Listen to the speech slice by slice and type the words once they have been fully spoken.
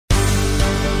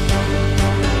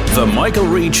The Michael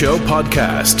Reid Show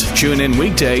podcast. Tune in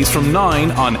weekdays from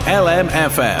 9 on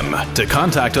LMFM. To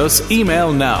contact us,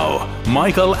 email now,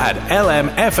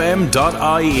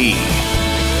 michael@lmfm.ie.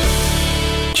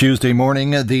 Tuesday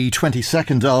morning, the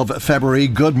 22nd of February.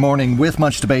 Good morning, with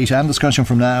much debate and discussion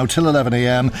from now till 11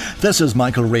 a.m. This is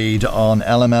Michael Reid on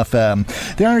LMFM.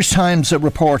 The Irish Times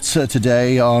reports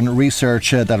today on research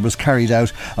that was carried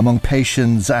out among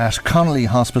patients at Connolly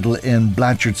Hospital in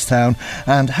Blanchardstown,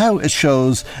 and how it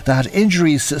shows that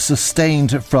injuries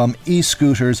sustained from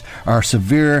e-scooters are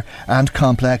severe and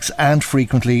complex and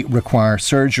frequently require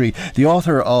surgery. The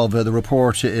author of the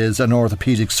report is an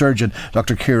orthopaedic surgeon,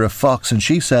 Dr. Ciara Fox, and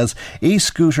she says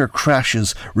e-scooter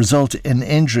crashes result in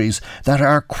injuries that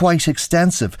are quite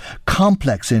extensive,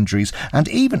 complex injuries, and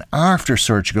even after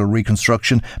surgical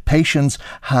reconstruction, patients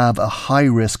have a high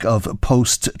risk of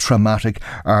post-traumatic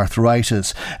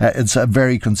arthritis. It's a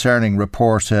very concerning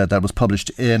report that was published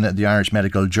in the Irish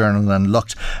Medical Journal and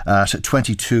looked at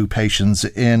 22 patients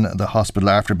in the hospital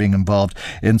after being involved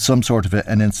in some sort of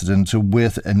an incident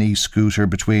with an e-scooter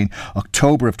between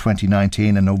October of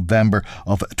 2019 and November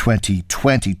of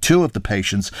 2020. Two of the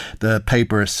patients, the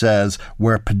paper says,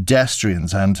 were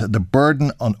pedestrians, and the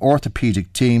burden on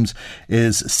orthopaedic teams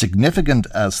is significant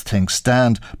as things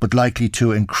stand, but likely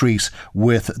to increase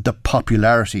with the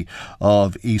popularity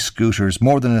of e-scooters.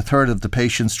 More than a third of the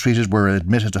patients treated were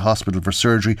admitted to hospital for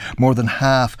surgery. More than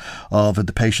half of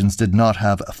the patients did not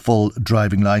have a full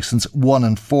driving licence. 1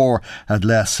 in 4 had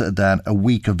less than a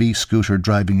week of e-scooter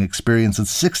driving experience, and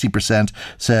 60%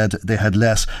 said they had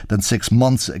less than 6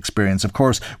 months experience. Of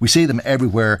course, we see them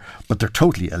everywhere, but they're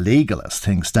totally illegal as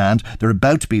things stand. They're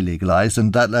about to be legalised,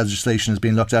 and that legislation is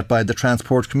being looked at by the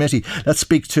Transport Committee. Let's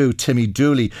speak to Timmy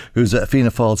Dooley, who's a Fianna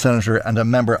Fáil senator and a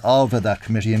member of that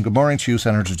committee. And good morning to you,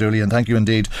 Senator Dooley, and thank you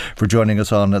indeed for joining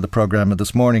us on the programme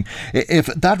this morning. If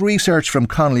that research from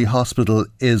Connolly Hospital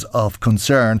is of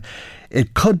concern,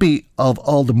 it could be of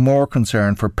all the more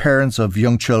concern for parents of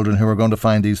young children who are going to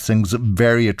find these things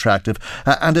very attractive.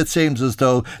 And it seems as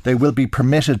though they will be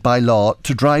permitted by law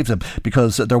to drive them,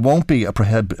 because there won't be a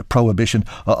prohibition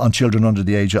on children under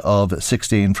the age of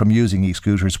 16 from using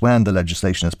e-scooters when the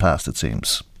legislation is passed, it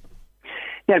seems.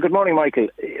 Yeah, good morning, Michael.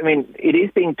 I mean, it is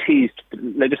being teased,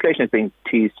 legislation is being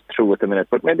teased through at the minute,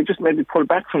 but maybe pull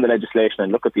back from the legislation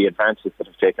and look at the advances that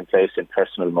have taken place in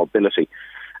personal mobility.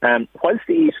 Whilst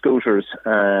the e-scooters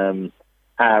are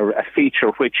a feature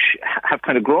which have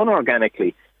kind of grown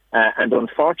organically and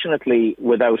unfortunately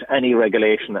without any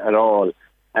regulation at all,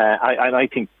 I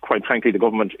think, quite frankly, the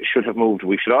government we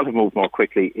should all have moved more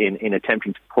quickly in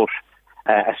attempting to put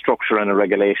a structure and a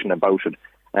regulation about it,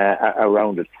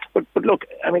 around it. But look,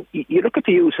 I mean, you look at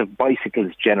the use of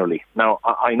bicycles generally. Now,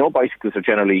 I know bicycles are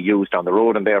generally used on the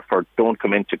road and therefore don't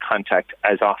come into contact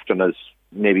as often as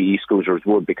maybe e-scooters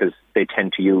would, because they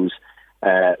tend to use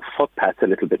footpaths a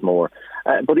little bit more.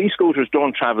 But e-scooters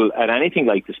don't travel at anything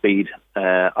like the speed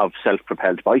of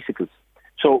self-propelled bicycles.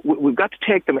 So we've got to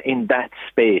take them in that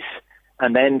space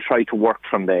and then try to work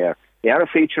from there. They are a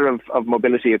feature of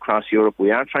mobility across Europe.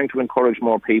 We are trying to encourage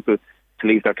more people to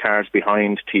leave their cars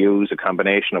behind, to use a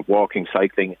combination of walking,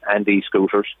 cycling and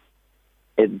e-scooters.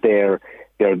 They're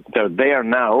there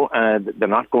now, and they're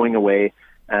not going away.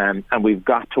 And we've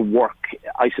got to work,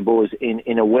 I suppose,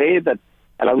 in a way that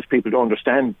allows people to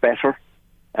understand better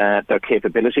their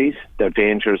capabilities, their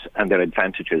dangers and their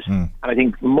advantages. And I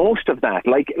think most of that,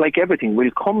 like everything,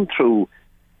 will come through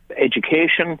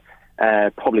education,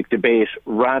 public debate,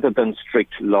 rather than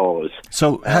strict laws.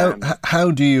 So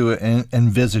how do you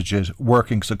envisage it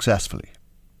working successfully?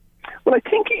 Well, I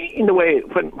think in the way,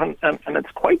 when and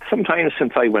it's quite some time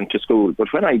since I went to school,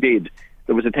 but when I did,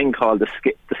 there was a thing called the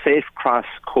Safe Cross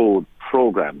Code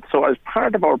programme. So as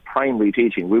part of our primary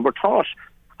teaching, we were taught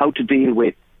how to deal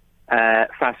with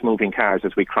fast-moving cars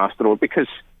as we crossed the road, because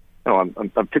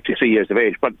I'm 53 years of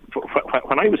age, but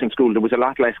when I was in school, there was a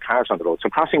lot less cars on the road. So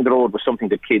crossing the road was something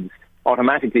that kids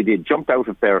automatically did, jumped out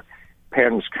of their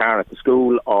parents' car at the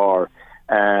school, or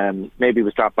maybe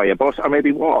was dropped by a bus, or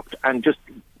maybe walked, and just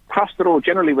crossed the road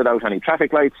generally without any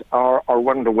traffic lights, or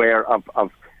weren't aware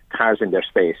of cars in their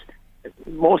space.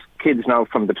 Most kids now,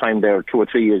 from the time they're 2 or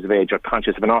 3 years of age, are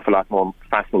conscious of an awful lot more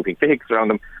fast-moving vehicles around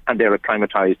them, and they're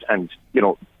acclimatised, and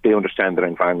they understand their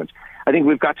environment. I think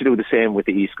we've got to do the same with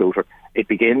the e-scooter. It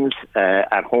begins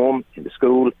at home, in the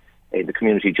school, in the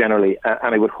community generally,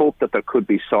 and I would hope that there could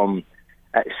be some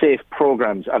safe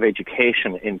programmes of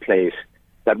education in place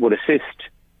that would assist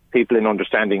people in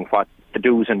understanding what the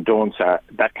do's and don'ts are.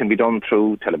 That can be done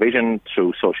through television,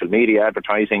 through social media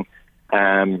advertising,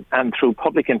 and through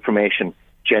public information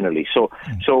generally. So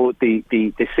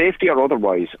the safety or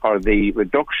otherwise, or the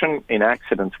reduction in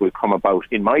accidents will come about,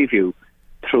 in my view,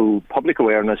 through public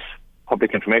awareness,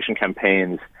 public information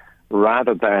campaigns,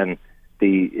 rather than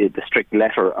the strict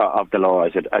letter of the law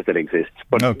as it exists.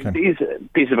 But these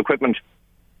pieces of equipment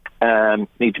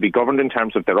need to be governed in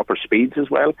terms of their upper speeds as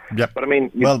well. Yep. But I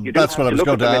mean, that's what I was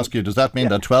going to ask you. Does that mean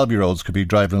that 12-year-olds could be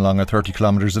driving along at 30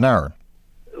 kilometres an hour?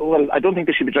 Well, I don't think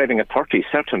they should be driving at 30,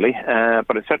 certainly.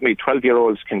 But certainly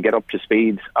 12-year-olds can get up to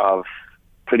speeds of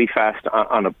pretty fast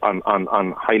on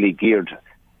highly geared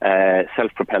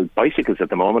self-propelled bicycles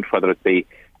at the moment, whether it be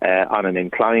on an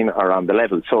incline or on the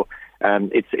level. So I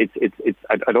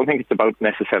don't think it's about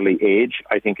necessarily age.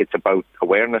 I think it's about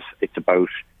awareness. It's about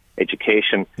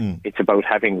education. It's about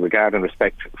having regard and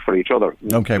respect for each other.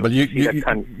 Okay, well,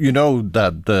 you know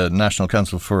that the National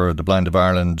Council for the Blind of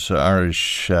Ireland,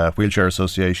 Irish Wheelchair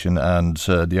Association and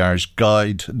the Irish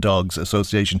Guide Dogs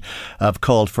Association have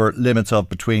called for limits of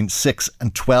between 6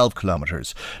 and 12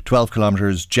 kilometres. 12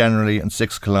 kilometres generally and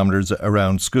 6 kilometres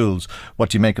around schools. What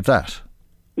do you make of that?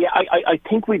 Yeah, I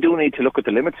think we do need to look at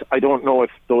the limits. I don't know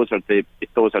if those are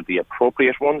the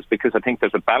appropriate ones, because I think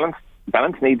there's a balance.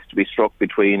 Balance needs to be struck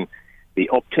between the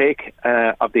uptake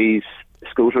of these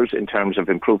scooters in terms of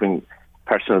improving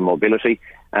personal mobility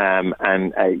and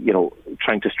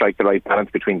trying to strike the right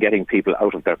balance between getting people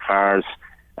out of their cars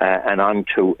and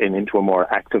into a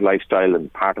more active lifestyle,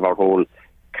 and part of our whole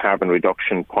carbon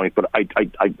reduction point. But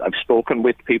I've spoken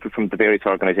with people from the various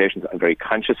organisations. I'm very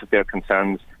conscious of their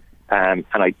concerns. And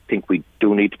I think we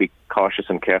do need to be cautious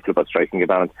and careful about striking a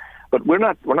balance. But we're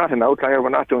not an outlier. We're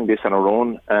not doing this on our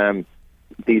own.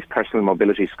 These personal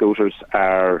mobility scooters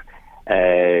are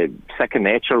second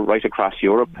nature right across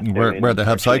Europe. Where they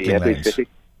have cycling lanes. City.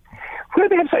 Where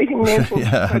they have cycling lanes.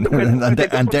 Yeah,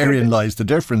 and therein lies the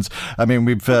difference. I mean,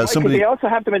 we've somebody. They also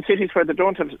have them in cities where they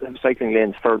don't have cycling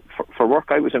lanes. For work,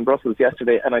 I was in Brussels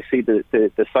yesterday, and I see the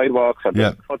sidewalks or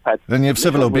the footpaths. Then you have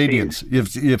civil obedience. You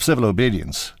have civil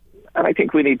obedience. And I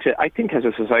think we need to. I think as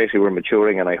a society we're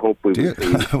maturing, and I hope we will.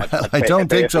 Well, I don't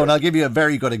think so, and I'll give you a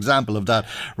very good example of that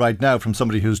right now from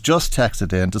somebody who's just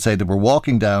texted in to say they were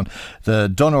walking down the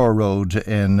Dunor Road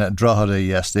in Drogheda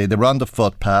yesterday. They were on the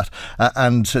footpath,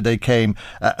 and they came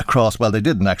across. Well, they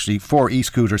didn't actually. 4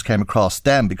 e-scooters came across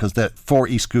them because the 4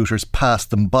 e-scooters passed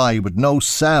them by with no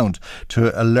sound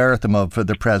to alert them of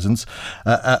their presence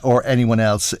or anyone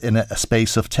else in a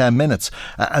space of 10 minutes,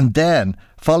 and then,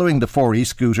 following the 4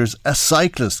 e-scooters, a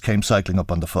cyclist came cycling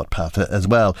up on the footpath as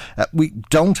well. We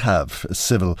don't have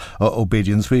civil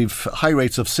obedience. We've high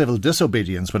rates of civil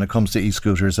disobedience when it comes to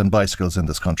e-scooters and bicycles in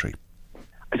this country.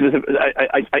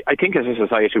 I think as a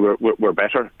society we're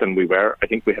better than we were. I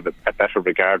think we have a better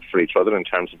regard for each other in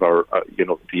terms of our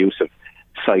the use of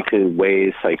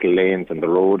cycleways, cycle lanes and the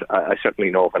road. I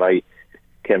certainly know when I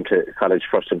came to college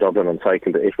first in Dublin and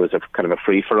cycled, it was a kind of a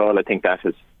free-for-all. I think that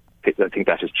has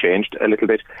changed a little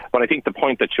bit. But I think the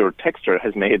point that your texter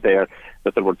has made there,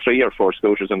 that there were 3 or 4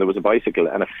 scooters and there was a bicycle,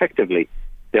 and effectively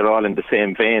they're all in the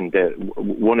same vein.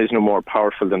 One is no more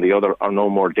powerful than the other or no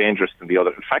more dangerous than the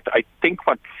other. In fact, I think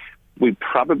what we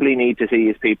probably need to see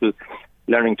is people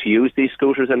learning to use these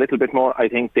scooters a little bit more. I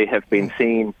think they have been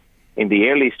seen in the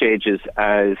early stages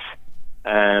as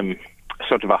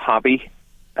sort of a hobby,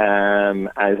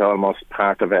 as almost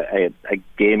part of a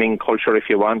gaming culture, if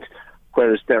you want,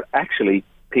 whereas they're actually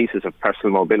pieces of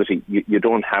personal mobility. You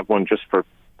don't have one just for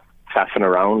faffing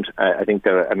around. I think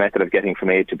they're a method of getting from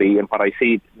A to B, and what I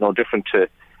see no different to,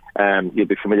 you'll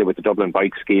be familiar with the Dublin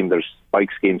bike scheme. There's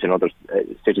bike schemes in other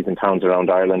cities and towns around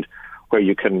Ireland where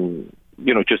you can,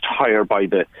 just hire by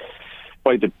the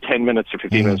 10 minutes or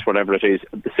 15 minutes, whatever it is.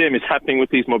 The same is happening with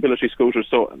these mobility scooters.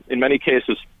 So in many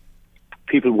cases,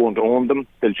 people won't own them.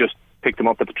 They'll just pick them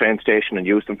up at the train station and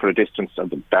use them for a distance, or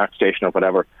the BART station or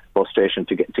whatever, bus station,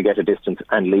 to get a distance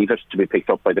and leave it to be picked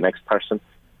up by the next person.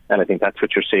 And I think that's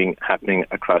what you're seeing happening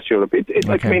across Europe. It's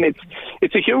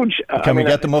a huge. Can we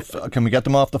get them off? Can we get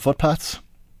them off the footpaths?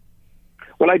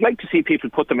 Well, I'd like to see people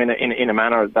put them in a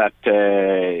manner that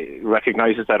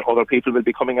recognises that other people will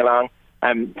be coming along.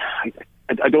 I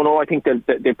don't know. I think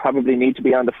they probably need to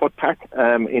be on the footpath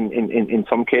in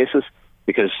some cases,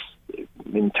 because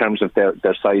in terms of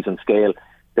their size and scale,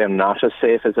 they're not as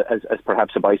safe as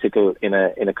perhaps a bicycle in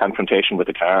a confrontation with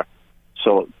a car.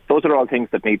 So those are all things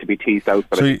that need to be teased out.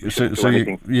 But so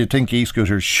you think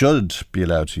e-scooters should be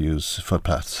allowed to use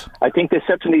footpaths? I think they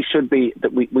certainly should be.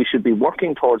 That we should be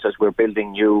working towards, as we're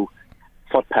building new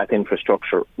footpath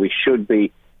infrastructure, we should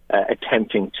be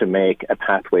attempting to make a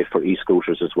pathway for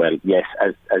e-scooters as well. Yes,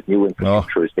 as new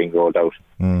infrastructure is being rolled out.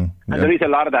 And there is a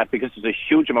lot of that, because there's a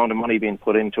huge amount of money being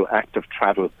put into active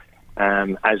travel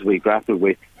as we grapple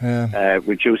with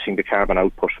reducing the carbon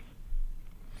output.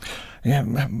 Yeah,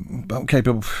 okay,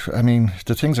 but I mean,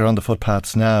 the things are on the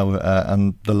footpaths now,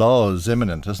 and the law is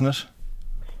imminent, isn't it?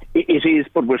 It is,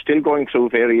 but we're still going through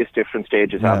various different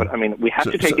stages of it. I mean, we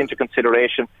have to take into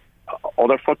consideration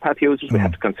other footpath users. We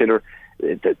have to consider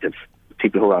the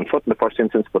people who are on foot in the first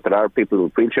instance, but there are people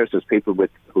with wheelchairs, there's people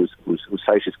with whose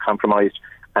sight is compromised,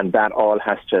 and that all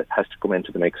has to come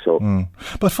into the mix. So,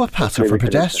 but footpaths are for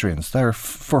pedestrians. They're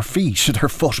for feet. They're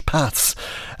footpaths.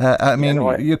 I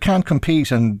mean, you can't compete,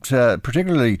 and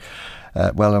particularly.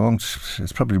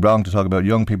 It's probably wrong to talk about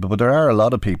young people, but there are a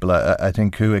lot of people, I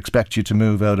think, who expect you to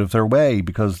move out of their way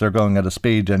because they're going at a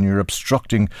speed and you're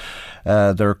obstructing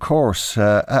their course.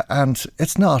 And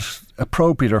it's not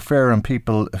appropriate or fair on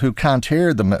people who can't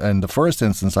hear them in the first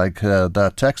instance, like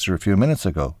that texter a few minutes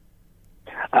ago.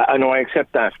 I know, I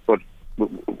accept that, but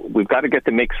we've got to get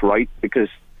the mix right because,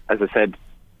 as I said,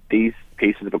 these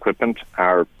pieces of equipment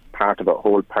are part of a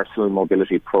whole personal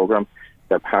mobility programme.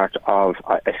 They're part of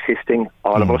assisting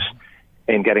all of us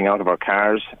in getting out of our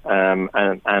cars and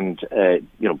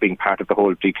being part of the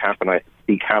whole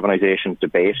decarbonisation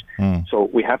debate. So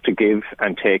we have to give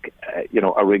and take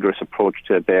a rigorous approach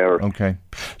to their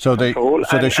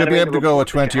they should be able to go at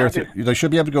 20 or they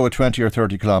should be able to go at 20 or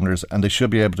 30 kilometres, and they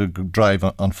should be able to drive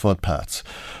on footpaths.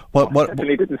 I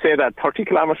certainly didn't say that. 30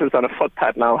 kilometres on a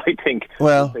footpath now, I think.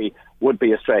 Would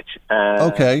be a stretch.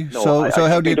 So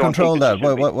how do you control that?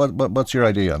 What's your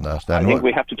idea on that? Then? I think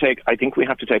we have to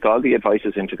take all the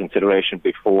advices into consideration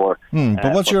before.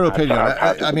 But what's your opinion?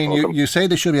 I mean, you say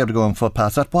they should be able to go on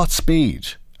footpaths. At what speed?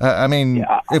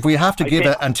 If we have to give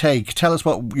it and take, tell us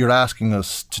what you're asking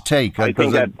us to take. I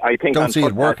don't see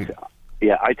it working.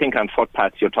 Yeah, I think on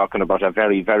footpaths you're talking about a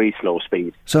very, very slow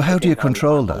speed. So how do you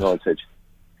control that?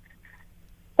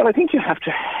 Well, I think you have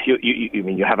to.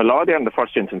 You have a law there in the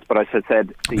first instance, but as I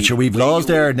said, we've laws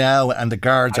there now, and the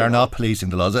guards are not policing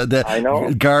the laws. I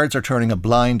know guards are turning a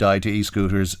blind eye to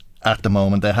e-scooters at the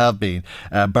moment. They have been,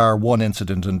 bar one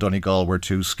incident in Donegal where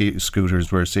 2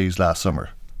 scooters were seized last summer.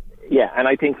 Yeah, and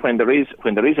I think when there is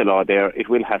a law there, it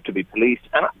will have to be policed.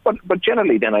 But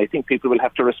generally, then I think people will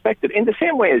have to respect it in the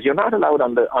same way as you're not allowed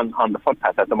on the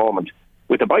footpath at the moment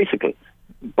with a bicycle.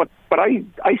 But I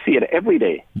see it every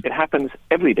day. It happens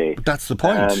every day. But that's the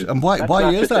point. And why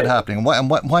is that happening? And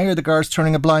why are the guards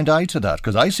turning a blind eye to that?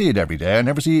 Because I see it every day. I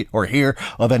never see or hear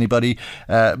of anybody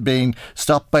being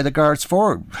stopped by the guards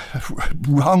for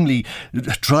wrongly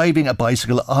driving a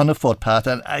bicycle on a footpath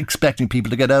and expecting people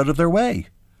to get out of their way.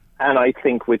 And I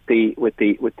think with the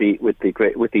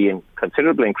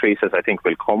considerable increases, I think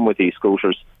will come with these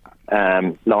scooters.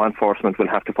 Law enforcement will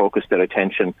have to focus their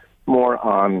attention more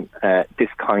on this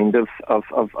kind of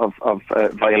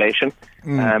violation,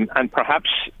 and perhaps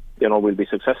we'll be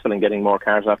successful in getting more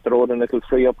cars off the road, and it'll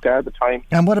free up the time.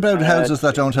 And what about houses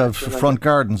that don't have front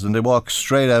gardens and they walk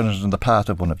straight out into the path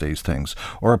of one of these things,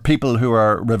 or people who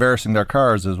are reversing their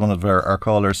cars, as one of our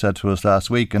callers said to us last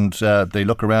week, and they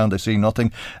look around, they see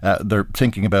nothing, they're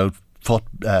thinking about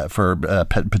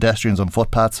pedestrians on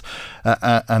footpaths,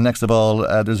 and next of all,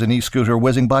 there's an e-scooter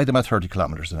whizzing by them at 30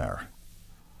 kilometres an hour.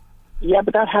 Yeah,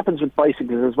 but that happens with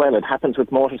bicycles as well. It happens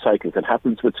with motorcycles. It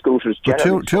happens with scooters. But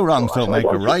two wrongs don't make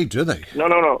a right, do they?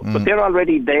 No. But they're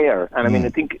already there. And I mean, I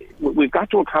think we've got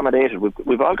to accommodate it.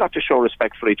 We've all got to show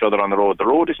respect for each other on the road. The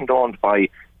road isn't owned by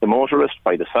the motorist,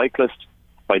 by the cyclist,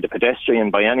 by the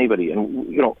pedestrian, by anybody.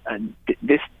 And,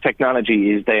 this technology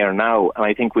is there now. And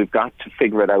I think we've got to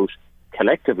figure it out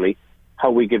collectively how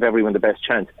we give everyone the best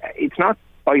chance. It's not,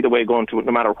 by the way, no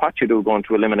matter what you do, going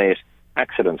to eliminate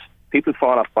accidents. People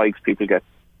fall off bikes. People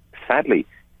sadly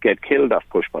get killed off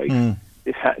push bikes.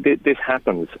 This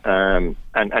happens, and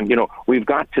we've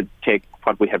got to take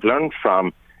what we have learned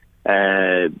from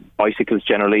bicycles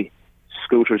generally,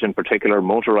 scooters in particular,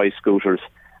 motorised scooters,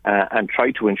 and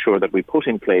try to ensure that we put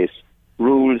in place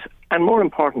rules, and more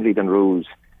importantly than rules,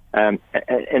 an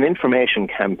information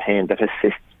campaign that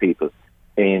assists people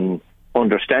in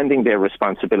understanding their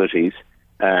responsibilities.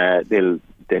 They'll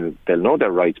know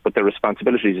their rights, but their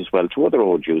responsibilities as well to other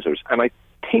road users. And I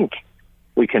think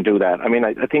we can do that. I mean,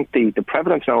 I think the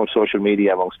prevalence now of social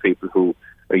media amongst people who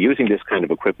are using this kind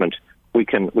of equipment, we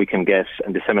can get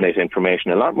and disseminate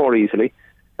information a lot more easily.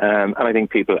 And I think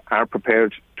people are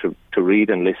prepared to read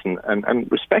and listen and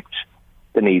respect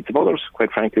the needs of others,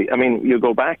 quite frankly. I mean, you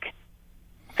go back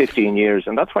 15 years,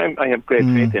 and that's why I have great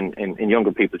faith in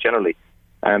younger people generally.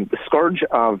 The scourge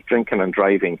of drinking and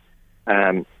driving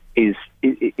is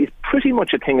pretty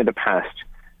much a thing of the past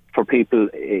for people,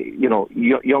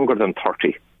 younger than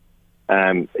 30.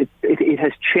 It it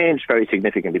has changed very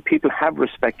significantly. People have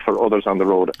respect for others on the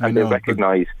road, and they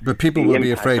recognise. But people will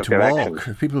be afraid to walk.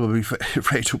 Actions. People will be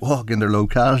afraid to walk in their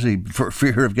locality for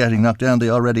fear of getting knocked down. They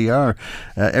already are.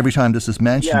 Every time this is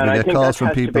mentioned, we get calls from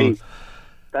people.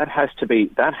 That has to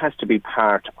be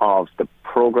part of the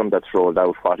programme that's rolled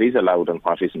out. What is allowed and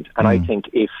what isn't. And I think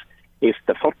if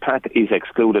the footpath is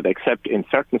excluded, except in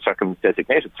certain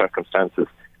designated circumstances,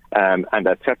 and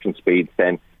at certain speeds,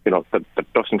 then there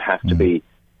doesn't have to be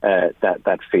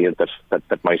that fear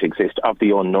that might exist of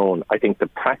the unknown. I think the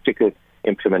practical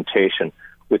implementation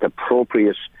with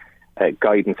appropriate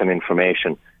guidance and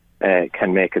information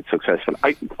can make it successful.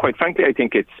 Quite frankly, I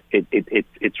think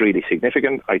it's really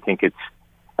significant. I think it's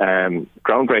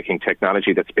groundbreaking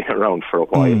technology that's been around for a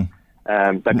while.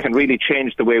 That can really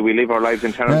change the way we live our lives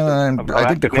in terms of I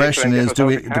think the question is,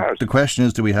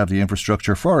 do we have the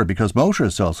infrastructure for it? Because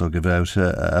motorists also give out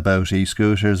about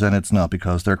e-scooters, and it's not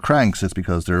because they're cranks, it's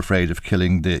because they're afraid of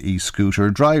killing the e-scooter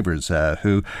drivers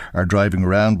who are driving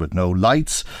around with no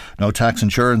lights, no tax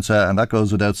insurance, and that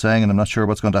goes without saying, and I'm not sure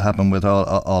what's going to happen with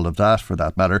all of that for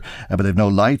that matter, but they've no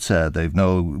lights, they've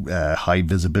no high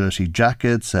visibility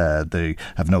jackets, they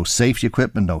have no safety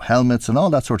equipment, no helmets and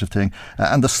all that sort of thing,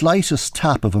 and the slightest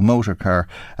tap of a motor car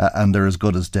and they're as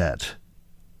good as dead.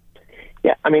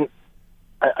 Yeah, I mean,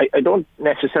 I don't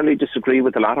necessarily disagree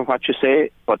with a lot of what you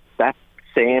say, but that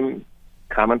same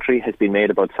commentary has been made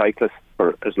about cyclists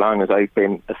for as long as I've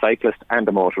been a cyclist and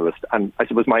a motorist. And I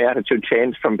suppose my attitude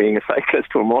changed from being a cyclist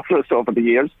to a motorist over the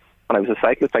years. When I was a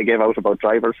cyclist, I gave out about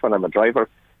drivers. When I'm a driver,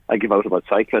 I give out about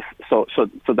cyclists. So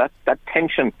that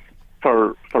tension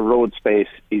for road space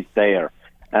is there.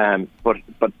 But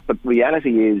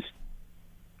reality is,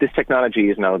 this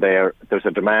technology is now there. There's a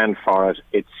demand for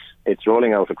it. It's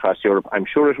rolling out across Europe. I'm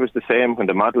sure it was the same when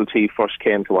the Model T first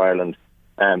came to Ireland.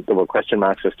 There were question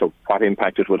marks as to what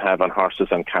impact it would have on horses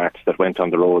and carts that went on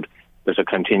the road. There's a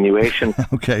continuation.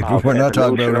 Okay, but we're not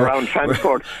talking about around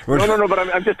transport. No. But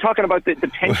I'm just talking about the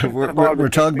tension. We're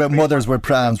talking about mothers with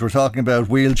prams. We're talking about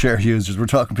wheelchair users. We're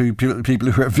talking about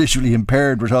people who are visually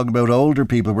impaired. We're talking about older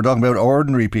people. We're talking about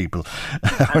ordinary people.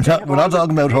 We're not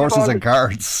talking about horses and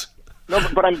carts. No,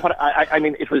 but I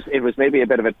mean, it was maybe a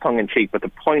bit of a tongue in cheek, but the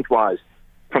point was,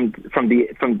 from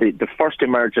the first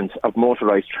emergence of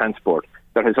motorised transport,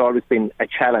 there has always been a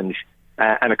challenge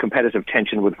and a competitive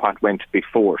tension with what went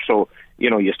before. So,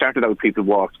 you started out, people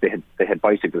walked, they had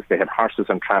bicycles, they had horses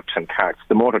and traps and carts.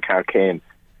 The motor car came.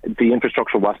 The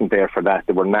infrastructure wasn't there for that.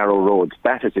 There were narrow roads.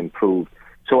 That has improved.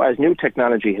 So as new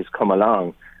technology has come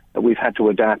along, we've had to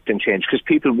adapt and change because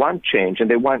people want change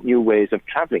and they want new ways of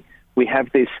travelling. We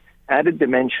have this added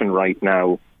dimension right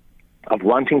now of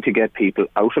wanting to get people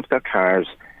out of their cars,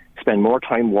 spend more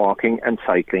time walking and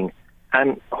cycling,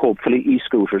 and hopefully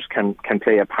e-scooters can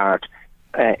play a part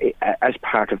as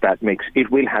part of that mix.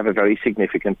 It will have a very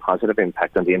significant positive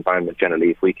impact on the environment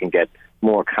generally if we can get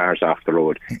more cars off the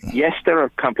road. Yes, there are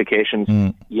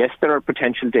complications. Yes, there are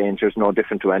potential dangers, no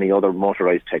different to any other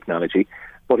motorised technology,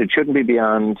 but it shouldn't be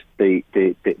beyond the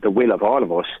will of all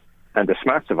of us and the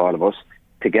smarts of all of us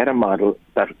to get a model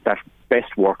that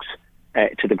best works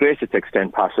to the greatest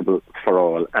extent possible for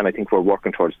all. And I think we're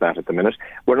working towards that at the minute.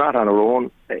 We're not on our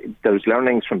own. There's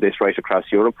learnings from this right across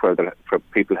Europe where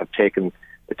people have taken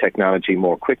the technology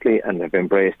more quickly and have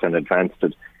embraced and advanced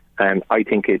it. And I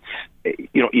think it's,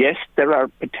 yes, there are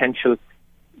potential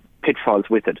pitfalls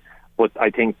with it, but I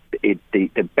think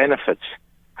the benefits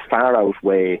far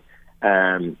outweigh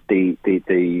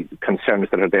the concerns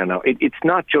that are there now. It's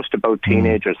not just about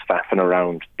teenagers faffing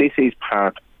around. This is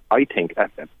part, I think, a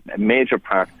major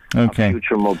part of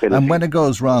future mobility. And when it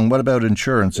goes wrong, what about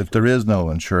insurance? If there is no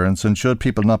insurance, and should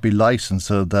people not be licensed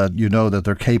so that you know that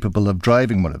they're capable of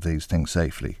driving one of these things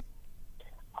safely?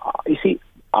 You see,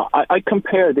 I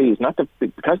compare these,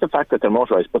 because the fact that they're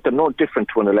motorised, but they're no different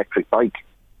to an electric bike.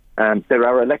 There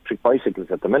are electric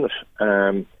bicycles at the minute,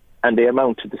 and they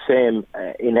amount to the same,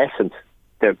 in essence,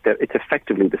 it's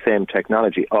effectively the same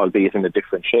technology, albeit in a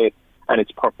different shape, and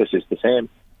its purpose is the same.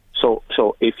 So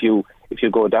if you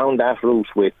go down that route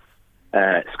with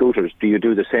scooters, do you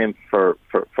do the same for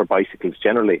bicycles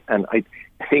generally? And I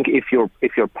think if your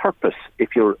purpose,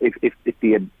 if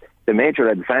the major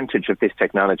advantage of this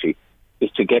technology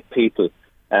is to get people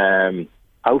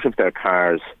out of their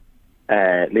cars,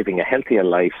 living a healthier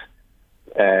life,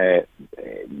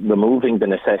 removing the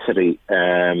necessity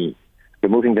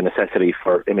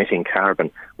for emitting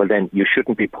carbon, well then you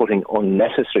shouldn't be putting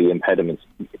unnecessary impediments.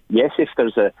 Yes, if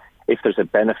there's a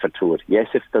benefit to it. Yes,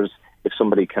 if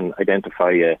somebody can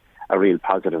identify a real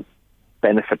positive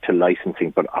benefit to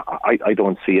licensing, but I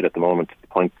don't see it at the moment. At the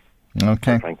point,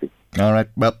 okay. Frankly. All right,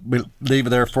 well, we'll leave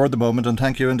it there for the moment, and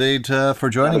thank you indeed for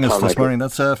joining us this morning.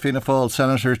 That's Fianna Fáil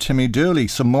Senator Timmy Dooley.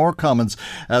 Some more comments.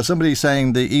 Somebody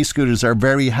saying the e-scooters are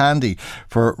very handy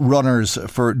for runners,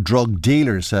 for drug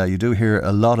dealers. You do hear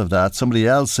a lot of that. Somebody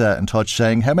else in touch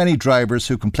saying, how many drivers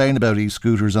who complain about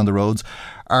e-scooters on the roads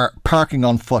are parking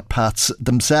on footpaths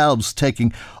themselves,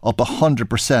 taking up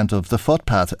 100% of the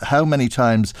footpath? How many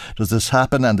times does this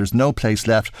happen? And there's no place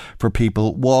left for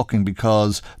people walking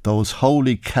because those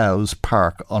holy cows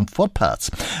park on footpaths.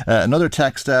 Another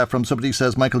text from somebody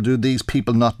says, Michael, do these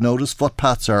people not notice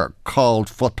footpaths are called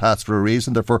footpaths for a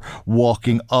reason? They're for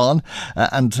walking on.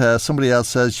 And somebody else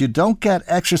says, you don't get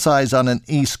exercise on an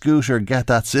e-scooter. Get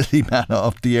that silly man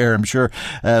off the air. I'm sure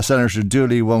Senator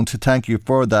Dooley won't thank you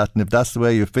for that. And if that's the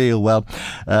way you feel, well,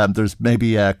 there's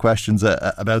maybe questions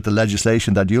about the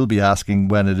legislation that you'll be asking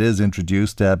when it is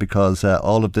introduced, because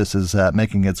all of this is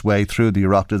making its way through the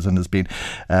Oireachtas and has been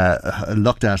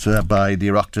looked at by the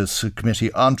Oireachtas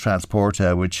Committee on Transport,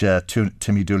 which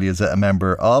Timmy Dooley is a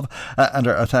member of. And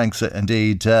our thanks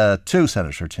indeed to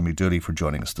Senator Timmy Dooley for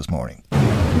joining us this morning.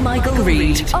 Michael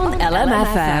Reid on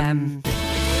LMFM.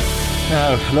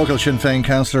 Now, local Sinn Féin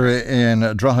councillor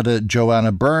in Drogheda,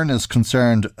 Joanna Byrne, is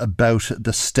concerned about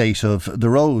the state of the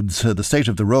roads. The state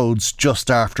of the roads just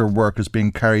after work is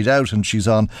being carried out, and she's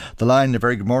on the line. A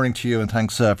very good morning to you, and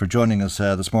thanks for joining us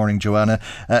this morning, Joanna.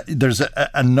 There's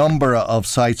a number of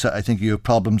sites I think you have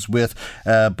problems with,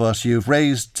 but you've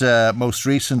raised most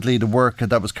recently the work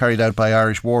that was carried out by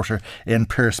Irish Water in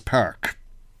Pearse Park.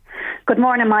 Good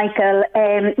morning, Michael.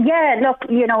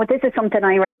 This is something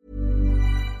I...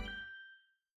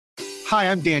 Hi,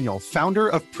 I'm Daniel, founder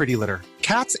of Pretty Litter.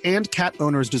 Cats and cat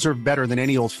owners deserve better than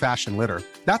any old-fashioned litter.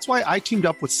 That's why I teamed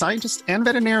up with scientists and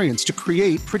veterinarians to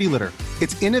create Pretty Litter.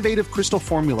 Its innovative crystal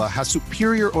formula has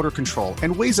superior odor control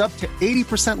and weighs up to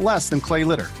 80% less than clay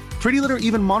litter. Pretty Litter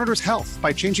even monitors health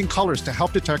by changing colors to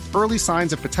help detect early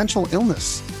signs of potential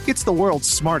illness. It's the world's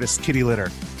smartest kitty litter.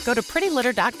 Go to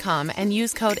prettylitter.com and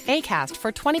use code ACAST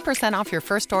for 20% off your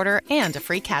first order and a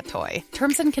free cat toy.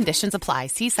 Terms and conditions apply.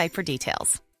 See site for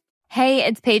details. Hey,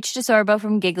 it's Paige DeSorbo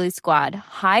from Giggly Squad.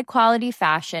 High quality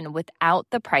fashion without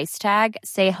the price tag.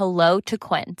 Say hello to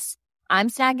Quince. I'm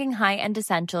snagging high-end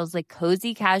essentials like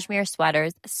cozy cashmere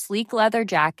sweaters, sleek leather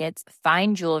jackets,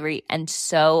 fine jewelry, and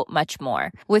so much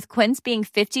more. With Quince being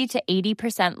 50 to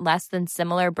 80% less than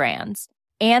similar brands.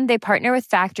 And they partner with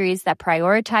factories that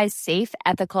prioritize safe,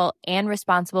 ethical, and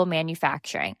responsible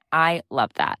manufacturing. I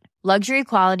love that. Luxury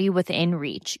quality within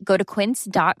reach. Go to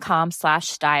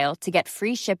quince.com/style to get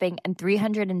free shipping and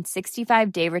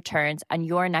 365-day returns on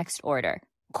your next order.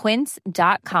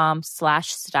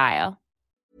 Quince.com/style.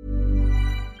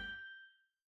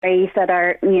 At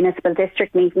our municipal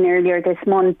district meeting earlier this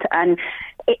month, and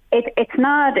it's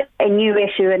not a new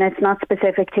issue, and it's not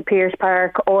specific to Pearse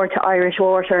Park or to Irish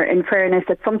Water. In fairness,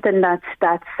 it's something that's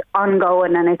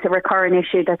ongoing, and it's a recurring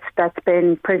issue that's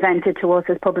been presented to us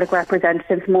as public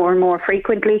representatives more and more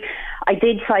frequently. I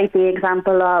did cite the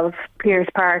example of Pearse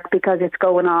Park because it's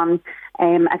going on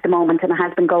at the moment, and it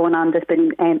has been going on. There's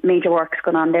been major works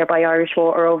going on there by Irish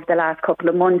Water over the last couple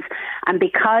of months, and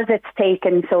because it's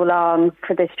taken so long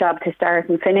for this job to start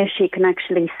and finish, you can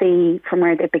actually see from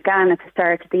where they began at the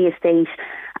start of the estate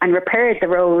and repaired the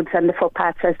roads and the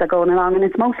footpaths as they're going along, and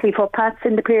it's mostly footpaths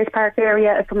in the Pearse Park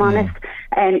area, if I'm honest,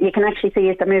 and you can actually see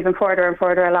as they're moving further and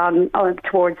further along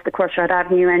towards the Crushrod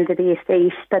Avenue end of the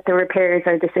estate that the repairs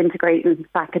are disintegrating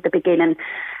back at the beginning.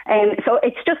 So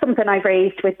it's just something I've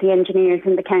raised with the engineers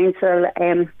in the council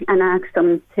and asked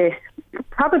them to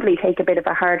probably take a bit of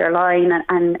a harder line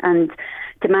and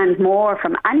demand more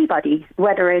from anybody,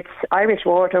 whether it's Irish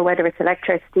Water, whether it's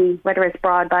electricity, whether it's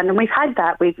broadband. And we've had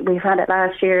that. We've had it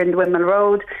last year in the Windmill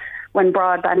Road when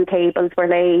broadband cables were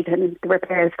laid and the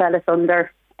repairs fell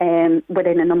asunder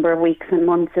within a number of weeks and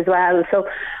months as well. So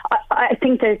I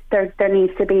think that there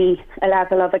needs to be a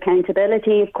level of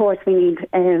accountability. Of course, we need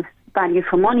value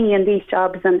for money in these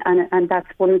jobs, and that's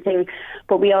one thing,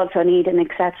 but we also need an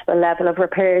acceptable level of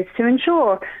repairs to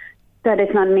ensure that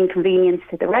it's not an inconvenience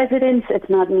to the residents, it's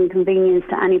not an inconvenience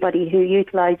to anybody who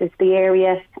utilises the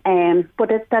area,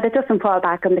 but that it doesn't fall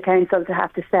back on the council to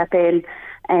have to step in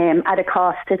at a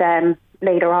cost to them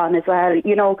later on as well.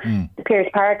 You know, the Pearse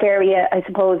Park area, I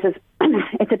suppose, is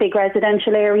it's a big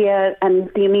residential area, and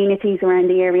the amenities around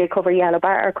the area cover Yellow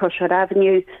Bar, Crushrod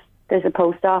Avenue. There's a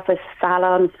post office,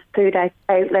 salons, food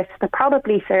outlets that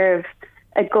probably serve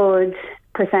a good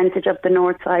percentage of the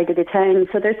north side of the town.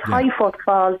 So there's high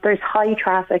footfall, there's high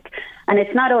traffic, and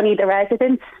it's not only the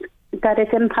residents that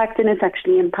it's impacting, it's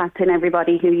actually impacting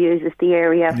everybody who uses the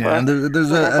area. Yeah, and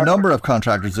there's a number of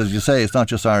contractors, as you say. It's not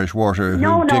just Irish Water who dig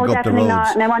up the roads. No, definitely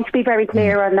not. And I want to be very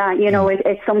clear on that. You know,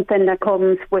 it's something that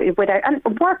comes with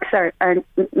and works are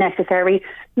necessary.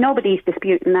 Nobody's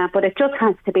disputing that, but it just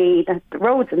has to be that the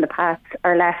roads and the paths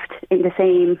are left in the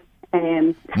same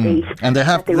state. And they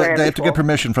have to get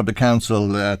permission from the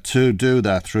council to do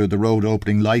that through the road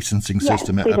opening licensing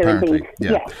system, apparently.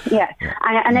 Yeah.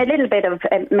 And a little bit of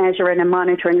measuring and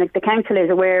monitoring. Like the council is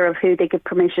aware of who they give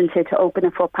permission to open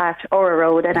a footpath or a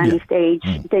road at any stage.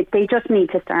 They just need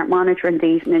to start monitoring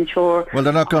these and ensure. Well,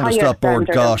 they're not going to stop Bord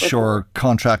Gáis or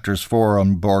contractors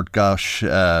on Bord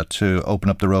Gáis to open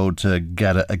up the road to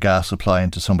get a gas supply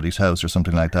into somebody's house or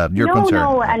something like that. You're concerned?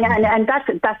 No, and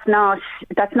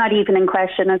that's not even in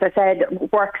question. As I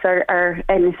said, works are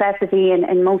a necessity, and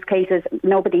in most cases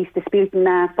nobody's disputing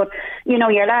that. But you know,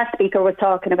 your last speaker was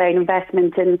talking about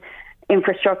investment in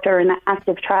infrastructure and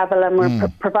active travel, and we're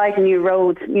providing new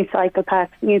roads, new cycle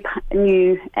paths, new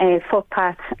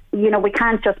footpaths. You know, we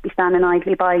can't just be standing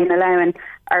idly by and allowing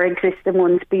our existing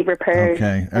ones be repaired.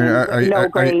 Okay.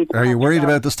 Are you worried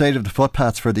about the state of the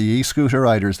footpaths for the e-scooter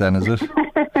riders then, is it?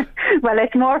 Well,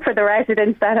 it's more for the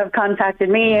residents that have contacted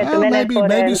me at the minute.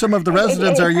 Maybe some of the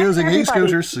residents are using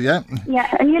e-scooters. Yeah,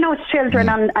 and you know, it's children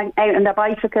out on their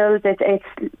bicycles. It's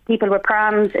people with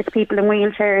prams. It's people in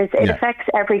wheelchairs. It affects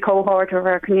every cohort of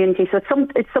our community. So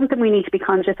it's something we need to be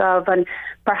conscious of, and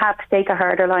perhaps take a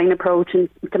harder line approach and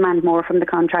demand more from the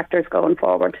contractors going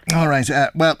forward. All right.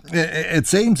 Well, it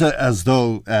seems as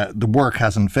though the work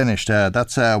hasn't finished.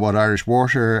 That's what Irish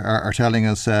Water are telling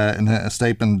us in a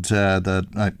statement that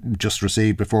I just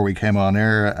received before we came on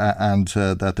air, and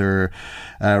that they're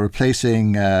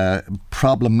replacing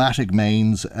problematic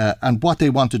mains, and what they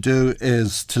want to do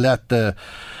is to let the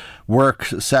work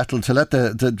settle,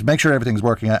 to make sure everything's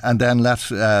working, and then let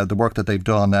the work that they've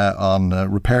done on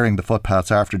repairing the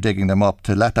footpaths after digging them up,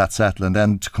 to let that settle, and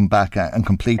then to come back and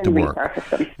complete the work.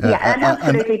 And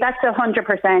absolutely, that's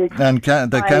 100%. And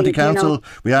the county council,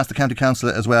 we asked the county council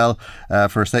as well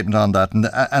for a statement on that,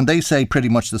 and they say pretty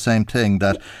much the same thing,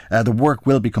 that the work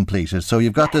will be completed. So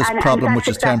you've got this problem which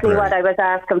is temporary. What I was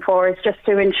asking for is just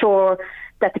to ensure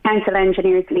that the council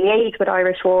engineers liaise with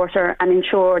Irish Water and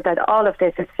ensure that all of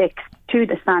this is fixed to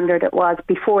the standard it was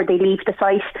before they leave the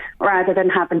site, rather than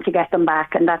having to get them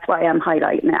back. And that's why I'm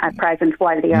highlighting it at present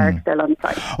while they are still on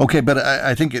site. Okay, but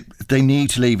I think they need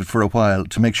to leave it for a while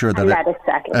to make sure that let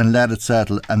it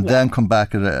settle, and then come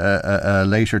back at a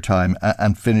later time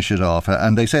and finish it off.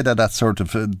 And they say that that's sort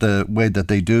of the way that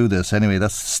they do this anyway.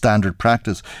 That's standard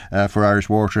practice for Irish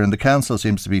Water, and the council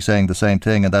seems to be saying the same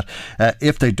thing, and that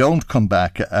if they don't come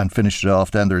back and finish it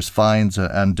off, then there's fines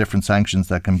and different sanctions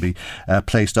that can be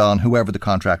placed on whoever the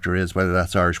contractor is, whether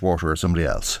that's Irish Water or somebody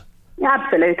else.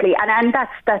 Absolutely, and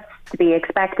that's to be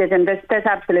expected, and there's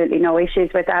absolutely no issues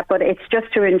with that. But it's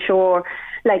just to ensure,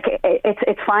 like,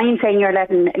 it's fine saying you're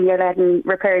letting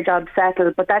repair jobs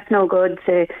settle, but that's no good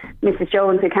to Mrs.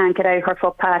 Jones who can't get out her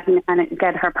footpath and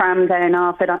get her pram down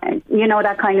off it. You know,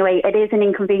 that kind of way. It is an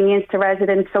inconvenience to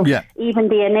residents. So even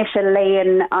the initial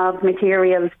laying of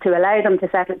materials to allow them to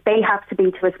settle, they have to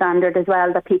be to a standard as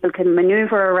well that people can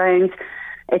manoeuvre around.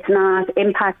 It's not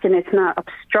impacting, it's not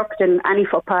obstructing any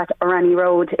footpath or any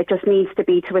road. It just needs to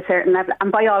be to a certain level. And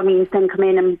by all means, then come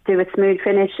in and do a smooth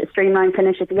finish, a streamlined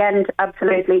finish at the end,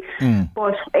 absolutely.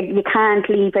 But you can't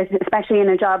leave it, especially in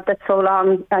a job that's so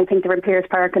long. I think they're in Pearse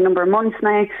Park a number of months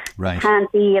now. Right.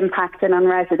 Can't be impacting on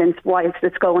residents whilst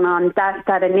it's going on.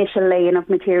 That initial laying of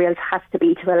materials has to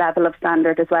be to a level of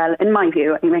standard as well, in my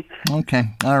view, anyway. Okay,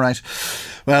 all right.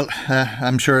 Well,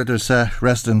 I'm sure there's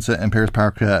residents in Pearse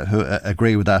Park who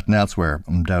agree with that, and elsewhere,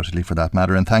 undoubtedly, for that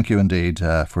matter. And thank you indeed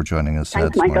for joining us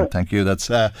this morning. Thank you. That's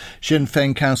Sinn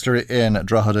Féin councillor in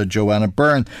Drogheda, Joanna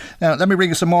Byrne. Now, let me read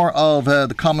you some more of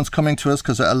the comments coming to us,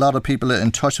 because a lot of people are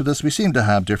in touch with us. We seem to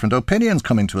have different opinions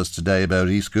coming to us today about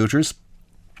e-scooters.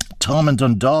 Tom in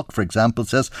Dundalk, for example,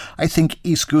 says, I think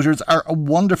e-scooters are a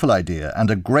wonderful idea and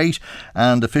a great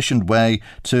and efficient way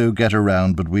to get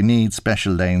around, but we need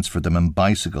special lanes for them and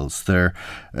bicycles. There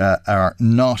are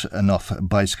not enough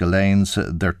bicycle lanes.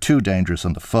 They're too dangerous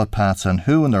on the footpaths, and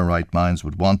who in their right minds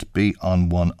would want to be on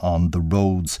one on the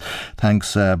roads?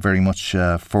 Thanks very much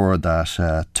for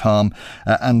that, Tom.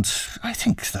 And I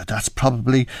think that's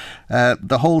probably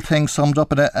the whole thing summed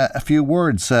up in a few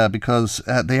words, because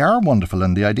they are wonderful,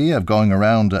 and the idea idea of going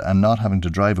around and not having to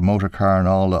drive a motor car and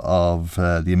all of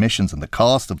the emissions and the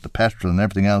cost of the petrol and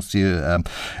everything else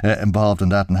involved in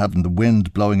that, and having the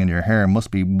wind blowing in your hair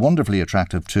must be wonderfully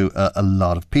attractive to a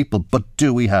lot of people. But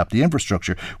do we have the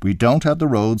infrastructure? We don't have the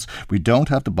roads, we don't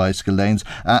have the bicycle lanes,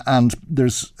 and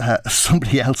there's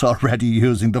somebody else already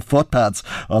using the footpaths,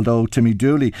 although Timmy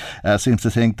Dooley seems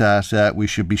to think that we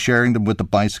should be sharing them with the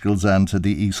bicycles and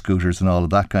the e-scooters and all of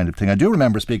that kind of thing. I do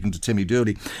remember speaking to Timmy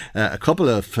Dooley a couple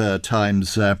of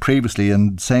times previously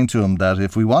and saying to him that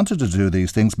if we wanted to do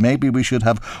these things, maybe we should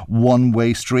have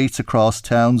one-way streets across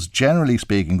towns, generally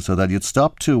speaking, so that you'd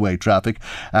stop two-way traffic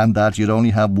and that you'd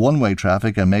only have one-way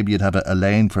traffic, and maybe you'd have a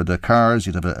lane for the cars,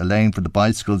 you'd have a lane for the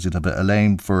bicycles, you'd have a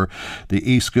lane for the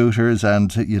e-scooters,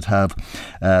 and you'd have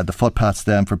the footpaths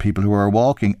then for people who are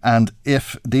walking. And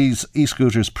if these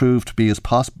e-scooters prove to be as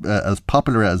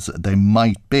popular as they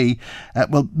might be,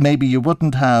 well, maybe you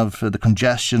wouldn't have the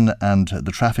congestion and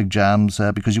the traffic jams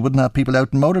because you wouldn't have people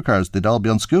out in motor cars. They'd all be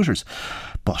on scooters.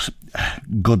 But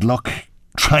good luck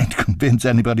trying to convince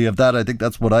anybody of that. I think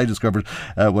that's what I discovered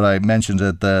when I mentioned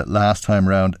it the last time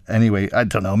around. Anyway, I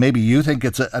don't know, maybe you think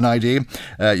it's an idea.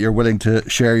 You're willing to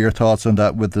share your thoughts on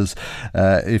that with us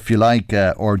if you like,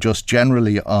 or just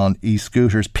generally on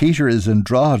e-scooters. Peter is in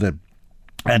Drogheda,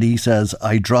 and he says,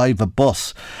 I drive a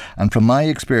bus, and from my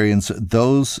experience,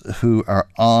 those who are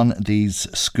on these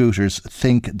scooters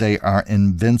think they are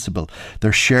invincible.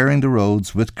 They're sharing the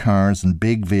roads with cars and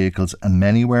big vehicles, and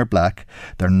many wear black.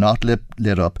 They're not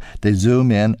lit up. They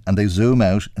zoom in and they zoom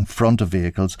out in front of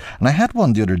vehicles. And I had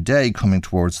one the other day coming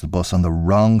towards the bus on the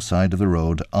wrong side of the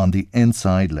road, on the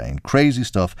inside lane. Crazy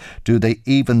stuff. Do they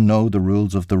even know the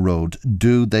rules of the road?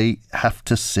 Do they have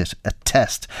to sit a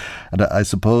test? And I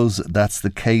suppose that's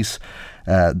the case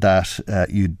that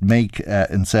you'd make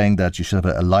in saying that you should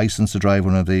have a licence to drive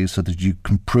one of these, so that you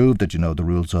can prove that you know the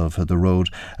rules of the road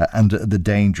and the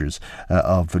dangers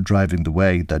of driving the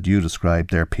way that you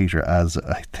described there, Peter, as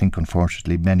I think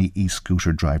unfortunately many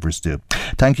e-scooter drivers do.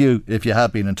 Thank you if you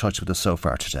have been in touch with us so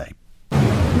far today.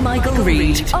 Michael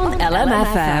Reid on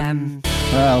LMFM.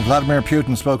 Well, Vladimir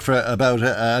Putin spoke for about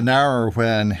an hour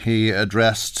when he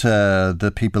addressed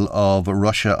the people of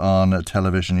Russia on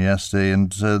television yesterday,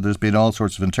 and there's been all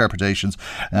sorts of interpretations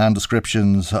and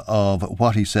descriptions of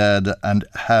what he said and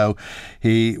how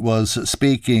he was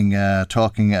speaking,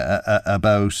 talking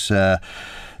about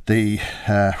the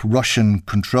Russian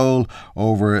control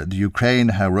over the Ukraine,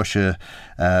 how Russia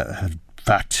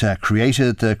had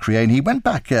created the Ukraine. He went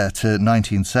back to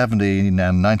 1970 and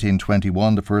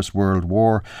 1921, the First World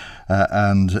War,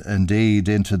 and indeed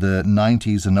into the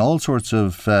 90s, and all sorts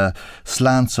of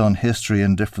slants on history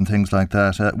and different things like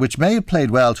that, which may have played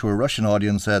well to a Russian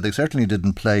audience. They certainly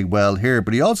didn't play well here.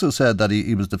 But he also said that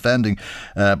he was defending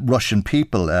Russian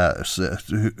people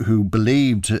who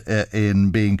believed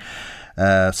in being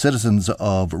citizens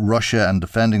of Russia and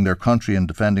defending their country and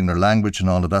defending their language and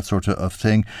all of that sort of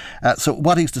thing. So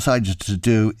what he's decided to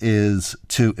do is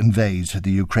to invade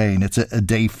the Ukraine. It's a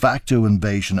de facto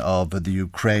invasion of the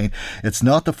Ukraine. It's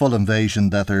not the full invasion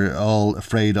that they're all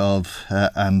afraid of,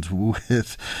 and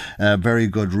with very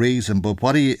good reason. But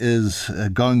what he is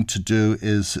going to do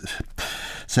is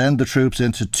send the troops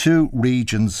into two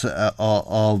regions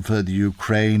of the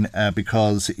Ukraine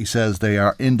because he says they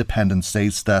are independent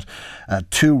states, that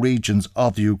two regions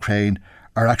of the Ukraine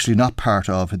are actually not part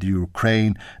of the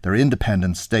Ukraine. They're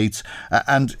independent states.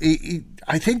 And he,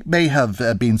 I think, may have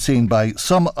been seen by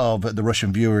some of the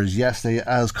Russian viewers yesterday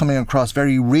as coming across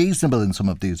very reasonable in some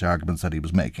of these arguments that he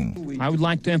was making. I would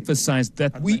like to emphasize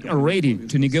that we are ready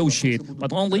to negotiate,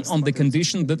 but only on the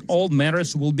condition that all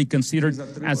matters will be considered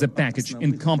as a package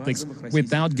in complex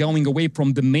without going away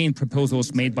from the main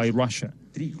proposals made by Russia.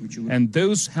 And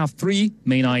those have three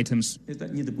main items.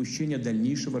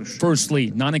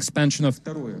 Firstly, non-expansion of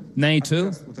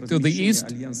NATO to the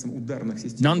east,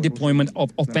 non-deployment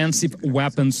of offensive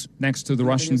weapons next to the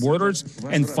Russian borders,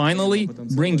 and finally,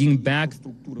 bringing back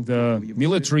the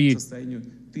military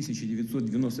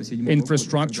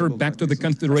infrastructure back to the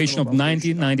Confederation of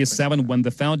 1997, when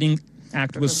the founding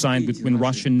act was signed between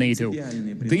Russia and NATO.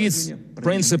 These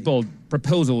principled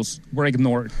proposals were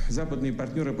ignored. It's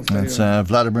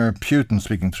Vladimir Putin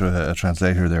speaking through a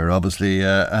translator there, obviously,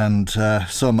 and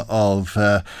some of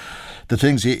the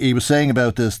things he was saying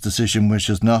about this decision, which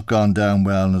has not gone down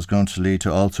well and is going to lead to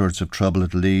all sorts of trouble.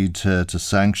 It'll lead to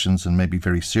sanctions, and maybe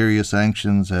very serious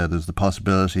sanctions. There's the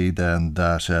possibility then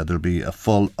that there'll be a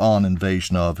full-on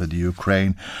invasion of the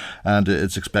Ukraine, and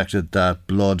it's expected that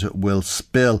blood will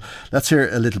spill. Let's hear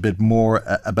a little bit more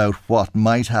about what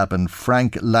might happen.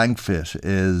 Frank Langfit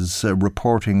is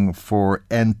reporting for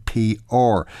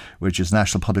NPR, which is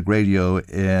National Public Radio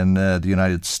in the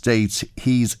United States.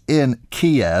 He's in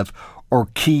Kiev, or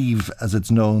Kyiv as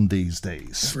it's known these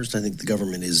days. First, I think the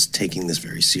government is taking this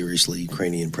very seriously.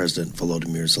 Ukrainian President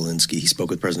Volodymyr Zelensky, he spoke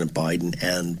with President Biden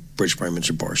and British Prime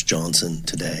Minister Boris Johnson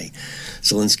today.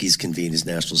 Zelensky's convened his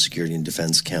National Security and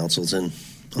Defense Councils, and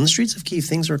on the streets of Kyiv,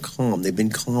 things are calm. They've been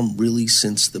calm really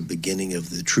since the beginning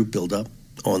of the troop buildup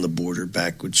on the border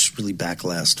back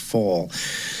last fall.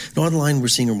 And online, we're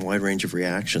seeing a wide range of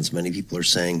reactions. Many people are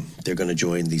saying they're going to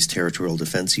join these territorial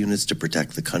defense units to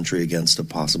protect the country against a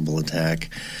possible attack.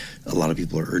 A lot of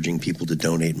people are urging people to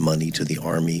donate money to the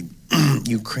army.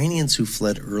 Ukrainians who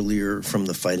fled earlier from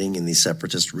the fighting in these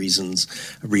separatist regions,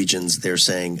 they're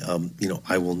saying,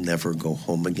 I will never go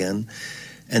home again.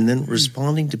 And then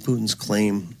responding to Putin's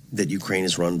claim that Ukraine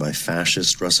is run by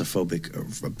fascist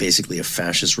Russophobic, basically a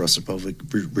fascist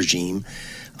Russophobic regime.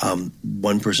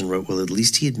 One person wrote, well, at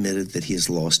least he admitted that he has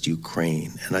lost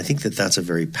Ukraine. And I think that that's a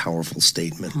very powerful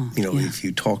statement. If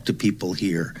you talk to people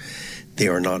here, they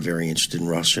are not very interested in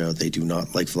Russia. They do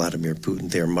not like Vladimir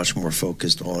Putin. They are much more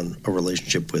focused on a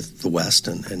relationship with the West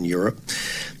and Europe.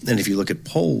 And if you look at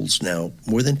polls now,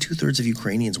 more than 2/3 of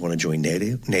Ukrainians want to join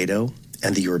NATO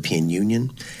and the European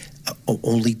Union.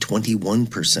 Only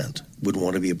 21% would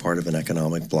want to be a part of an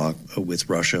economic bloc with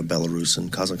Russia, Belarus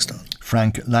and Kazakhstan.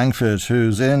 Frank Langfit,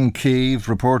 who's in Kyiv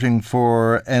reporting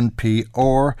for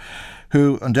NPR,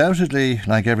 who undoubtedly,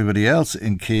 like everybody else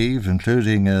in Kyiv,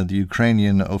 including the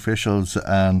Ukrainian officials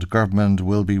and government,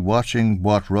 will be watching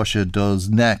what Russia does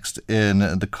next in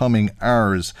the coming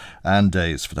hours and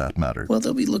days, for that matter. Well,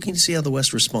 they'll be looking to see how the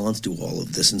West responds to all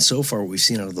of this. And so far what we've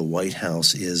seen out of the White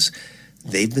House is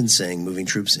they've been saying moving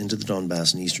troops into the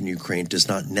Donbass and eastern Ukraine does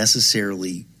not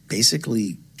necessarily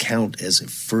basically count as a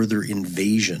further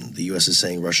invasion. The U.S. is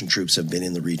saying Russian troops have been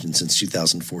in the region since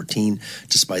 2014,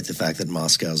 despite the fact that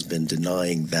Moscow's been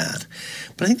denying that.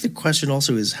 But I think the question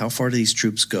also is, how far do these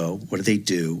troops go? What do they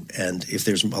do? And if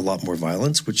there's a lot more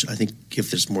violence, which I think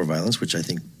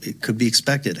it could be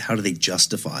expected, how do they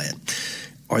justify it?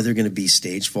 Are there going to be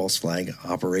staged false flag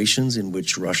operations in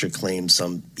which Russia claims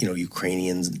some,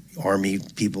 Ukrainian army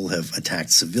people have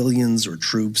attacked civilians or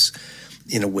troops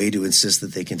in a way to insist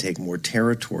that they can take more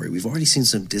territory? We've already seen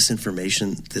some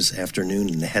disinformation this afternoon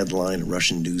in the headline, a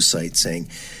Russian news site saying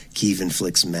Kyiv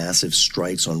inflicts massive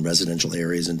strikes on residential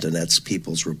areas in Donetsk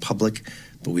People's Republic,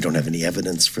 but we don't have any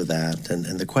evidence for that.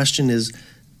 And the question is,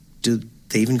 do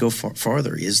they even go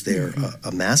farther? Is there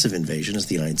a massive invasion, as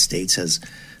the United States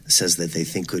says that they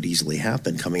think could easily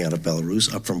happen, coming out of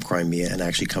Belarus, up from Crimea, and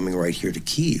actually coming right here to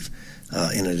Kyiv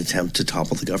in an attempt to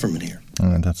topple the government here?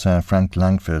 And that's Frank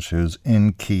Langfit, who's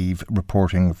in Kyiv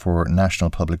reporting for National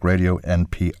Public Radio,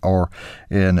 NPR,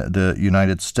 in the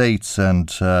United States.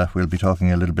 And we'll be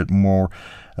talking a little bit more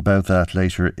about that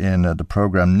later in the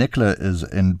programme. Nicola is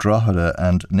in Drogheda,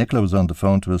 and Nicola was on the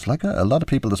phone to us like a lot of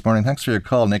people this morning. Thanks for your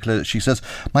call, Nicola. She says,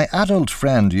 my adult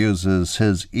friend uses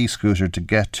his e-scooter to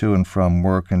get to and from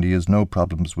work, and he has no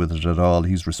problems with it at all.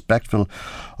 He's respectful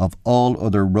of all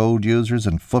other road users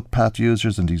and footpath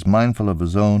users, and he's mindful of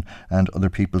his own and other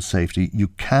people's safety. You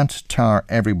can't tar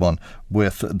everyone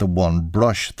with the one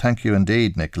brush. Thank you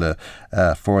indeed, Nicola,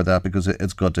 for that, because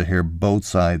it's good to hear both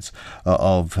sides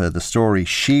of the story.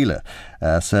 Sheila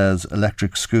says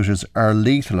electric scooters are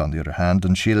lethal, on the other hand,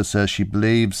 and Sheila says she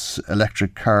believes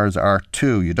electric cars are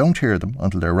too. You don't hear them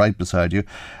until they're right beside you,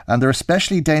 and they're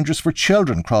especially dangerous for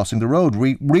children crossing the road.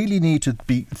 We really need to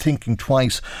be thinking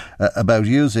twice about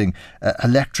using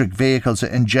electric vehicles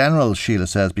in general, Sheila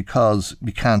says, because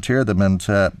we can't hear them. And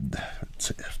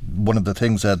one of the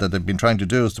things that they've been trying to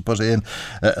do is to put in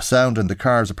sound in the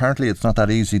cars. Apparently it's not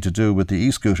that easy to do with the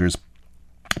e-scooters.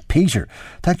 Peter,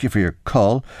 thank you for your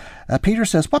call. Peter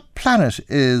says, what planet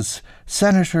is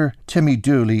Senator Timmy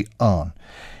Dooley on?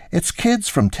 It's kids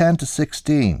from 10 to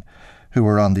 16 who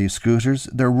are on these scooters.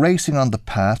 They're racing on the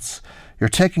paths. You're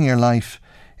taking your life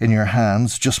in your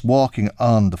hands just walking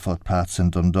on the footpaths in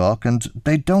Dundalk, and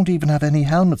they don't even have any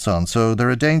helmets on, so they're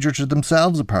a danger to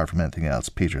themselves apart from anything else,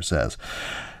 Peter says.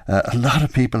 A lot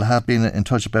of people have been in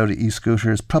touch about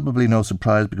e-scooters. Probably no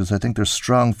surprise, because I think there's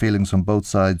strong feelings on both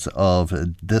sides of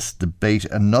this debate.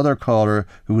 Another caller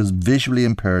who is visually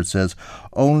impaired says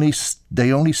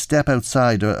they only step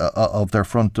outside of their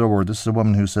front door. This is a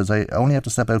woman who says, I only have to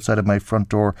step outside of my front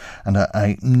door and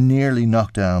I'm nearly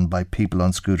knocked down by people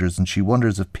on scooters. And she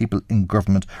wonders if people in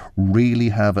government really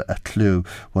have a clue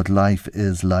what life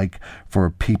is like for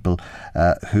people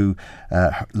who,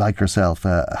 like herself,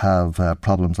 have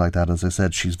problems like that. As I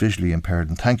said, she's visually impaired.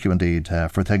 And thank you indeed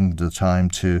for taking the time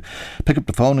to pick up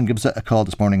the phone and give us a call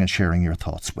this morning and sharing your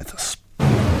thoughts with us.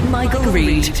 Michael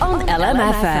Reid on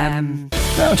LMFM.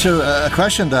 Now to a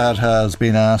question that has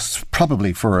been asked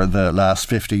probably for the last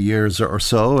 50 years or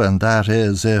so, and that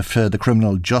is if the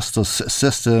criminal justice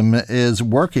system is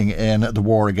working in the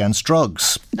war against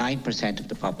drugs. 9% of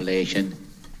the population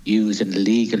used an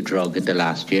illegal drug in the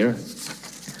last year.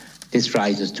 This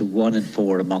rises to 1 in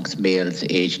 4 amongst males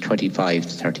aged 25 to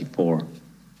 34.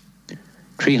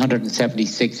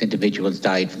 376 individuals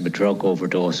died from a drug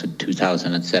overdose in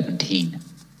 2017.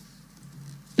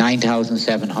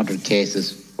 9,700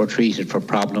 cases were treated for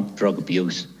problem drug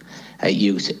abuse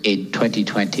use in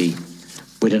 2020,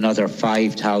 with another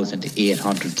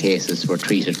 5,800 cases were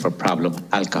treated for problem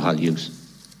alcohol use.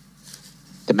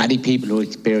 The many people who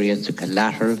experience the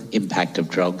collateral impact of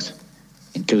drugs,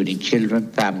 including children,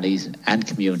 families and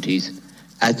communities,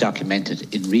 as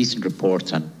documented in recent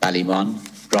reports on Ballymun,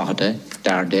 Drogheda,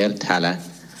 Darndale, Tala,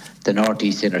 the North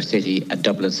East Inner City and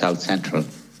Dublin South Central.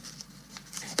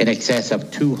 In excess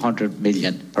of 200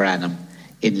 million per annum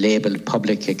in labelled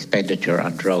public expenditure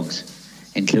on drugs,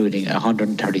 including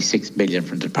 136 million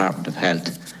from the Department of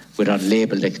Health, with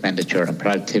unlabelled expenditure and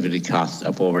productivity costs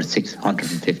of over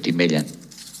 650 million.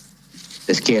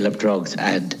 The scale of drugs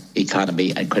and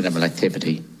economy and criminal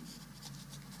activity.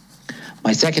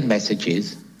 My second message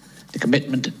is the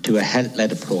commitment to a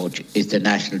health-led approach is the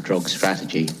National Drug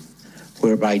Strategy,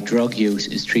 whereby drug use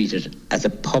is treated as a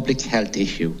public health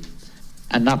issue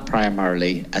and not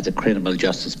primarily as a criminal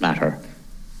justice matter.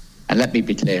 And let me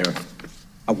be clear,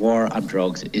 a war on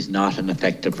drugs is not an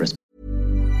effective response.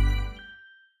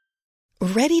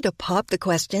 Ready to pop the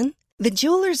question? The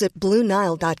jewelers at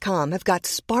BlueNile.com have got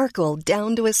sparkle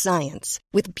down to a science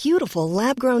with beautiful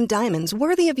lab-grown diamonds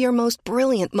worthy of your most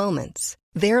brilliant moments.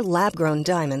 Their lab-grown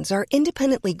diamonds are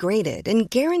independently graded and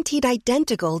guaranteed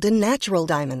identical to natural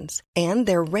diamonds, and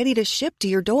they're ready to ship to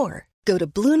your door. Go to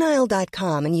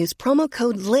BlueNile.com and use promo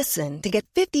code LISTEN to get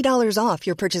 $50 off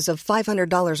your purchase of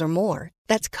 $500 or more.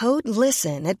 That's code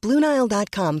LISTEN at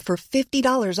BlueNile.com for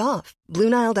 $50 off.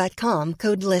 BlueNile.com,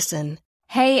 code LISTEN.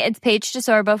 Hey, it's Paige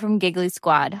DeSorbo from Giggly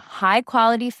Squad. High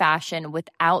quality fashion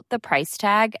without the price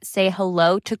tag. Say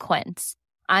hello to Quince.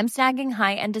 I'm snagging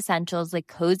high-end essentials like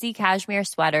cozy cashmere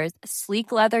sweaters,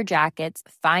 sleek leather jackets,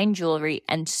 fine jewelry,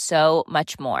 and so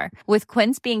much more. With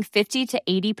Quince being 50 to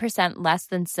 80% less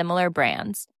than similar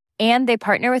brands. And they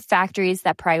partner with factories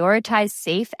that prioritize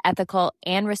safe, ethical,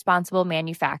 and responsible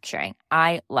manufacturing.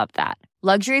 I love that.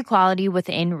 Luxury quality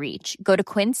within reach. Go to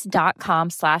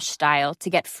quince.com/style to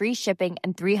get free shipping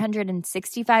and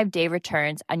 365-day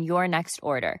returns on your next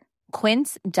order.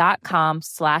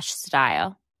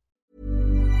 Quince.com/style.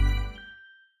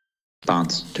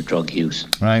 Response to drug use.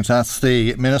 Right, that's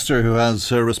the Minister who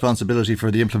has responsibility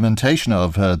for the implementation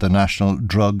of the National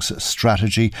Drugs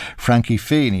Strategy, Frankie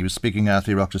Feene. He was speaking at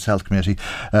the Oireachtas Health Committee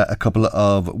a couple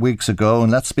of weeks ago.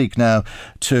 And let's speak now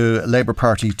to Labour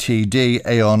Party TD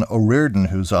Aodhán Ó Ríordáin,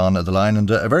 who's on the line. And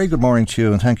a very good morning to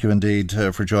you, and thank you indeed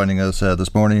for joining us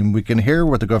this morning. We can hear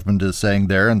what the government is saying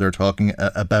there, and they're talking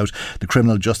about the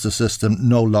criminal justice system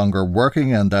no longer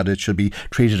working and that it should be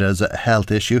treated as a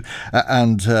health issue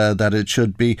and that it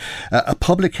should be a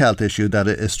public health issue, that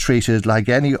it is treated like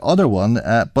any other one.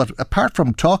 But apart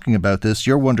from talking about this,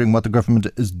 you're wondering what the government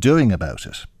is doing about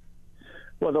it.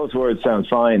 Well, those words sound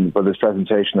fine, but this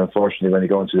presentation, unfortunately, when you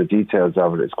go into the details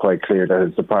of it, it's quite clear that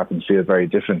its departments feel very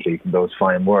differently from those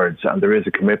fine words. And there is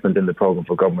a commitment in the programme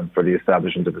for government for the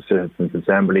establishment of a citizens'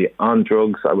 assembly on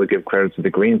drugs. I would give credit to the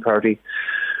Green Party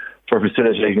for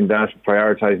facilitating that,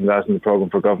 prioritising that in the programme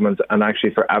for government, and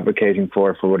actually for advocating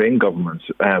for within government.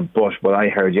 But what I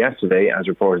heard yesterday, as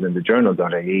reported in the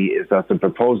journal.ie, is that the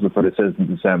proposal for the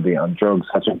Citizens' Assembly on drugs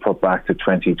has been put back to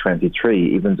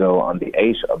 2023, even though on the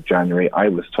 8th of January I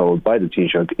was told by the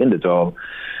Taoiseach in the Dáil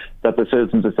that the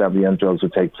Citizens' Assembly on drugs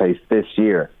would take place this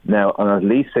year. Now, on at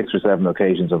least 6 or 7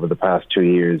 occasions over the past 2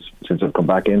 years, since I've come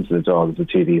back into the Dáil as a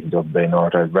TD in Dublin Bay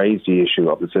North, I've raised the issue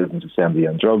of the Citizens' Assembly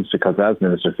on drugs because, as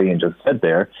Minister Feene just said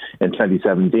there, in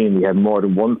 2017 we had more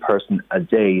than one person a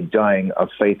day dying of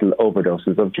fatal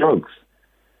overdoses of drugs.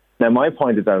 Now, my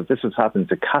point is that if this was happening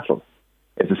to cattle,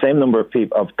 if the same number of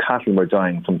cattle were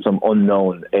dying from some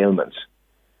unknown ailment,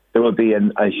 there would be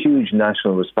a huge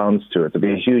national response to it. There would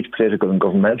be a huge political and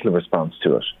governmental response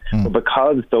to it. But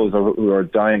because those who are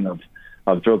dying of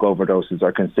drug overdoses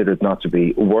are considered not to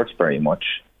be worth very much,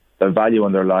 the value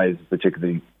in their lives is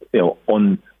particularly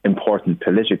unimportant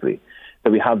politically,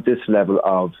 that we have this level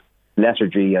of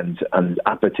lethargy and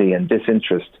apathy and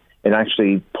disinterest in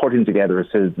actually putting together a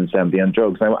citizens' assembly on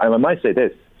drugs. Now, I might say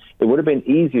this. It would have been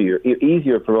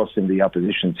easier for us in the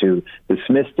opposition to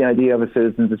dismiss the idea of a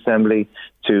citizens' assembly,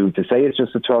 to say it's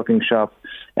just a talking shop,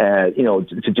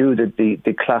 to do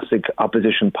the classic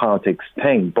opposition politics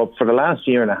thing. But for the last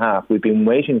year and a half, we've been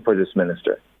waiting for this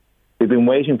minister. We've been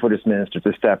waiting for this minister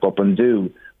to step up and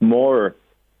do more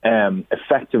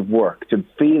effective work, to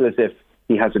feel as if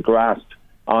he has a grasp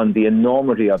on the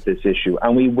enormity of this issue.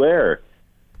 And we were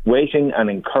waiting and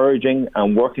encouraging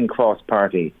and working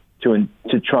cross-party to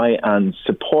try and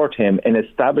support him in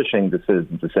establishing the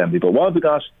Citizens' Assembly. But what have we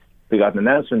got? We got an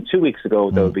announcement 2 weeks ago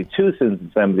there will be two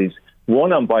Citizens' Assemblies,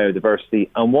 one on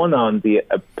biodiversity and one on the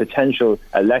potential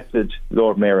elected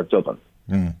Lord Mayor of Dublin.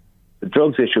 The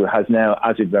drugs issue has now,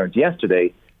 as we learned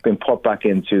yesterday, been put back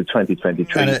into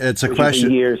 2023. And it's a question.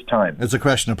 In a year's time. It's a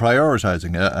question of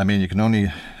prioritising. I mean, you can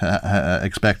only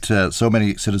expect so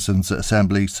many citizens'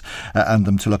 assemblies and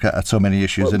them to look at so many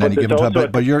issues in any given time.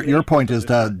 But your point is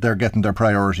that they're getting their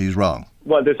priorities wrong.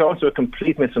 Well, there's also a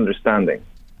complete misunderstanding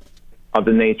of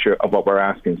the nature of what we're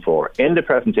asking for. In the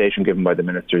presentation given by the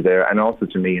minister there, and also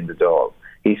to me in the Dáil,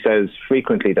 he says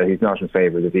frequently that he's not in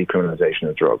favour of the decriminalisation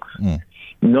of drugs.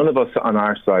 None of us on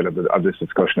our side of this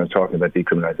discussion are talking about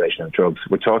decriminalisation of drugs.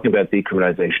 We're talking about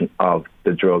decriminalisation of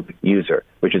the drug user,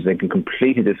 which is a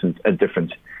completely different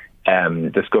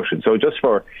discussion. So just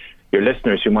for your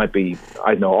listeners who might be,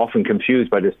 often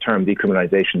confused by this term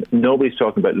decriminalisation, nobody's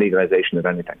talking about legalisation of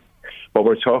anything. What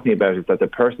we're talking about is that the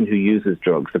person who uses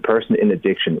drugs, the person in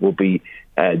addiction, will be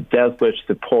dealt with,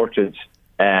 supported,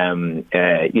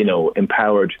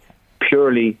 empowered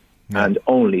purely and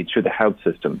only through the health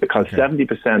system, because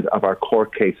 70% of our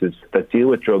court cases that deal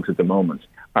with drugs at the moment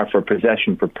are for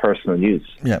possession for personal use.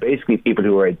 Basically people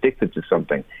who are addicted to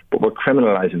something, but we're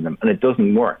criminalising them, and it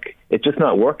doesn't work. It's just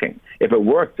not working. If it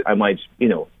worked, I might,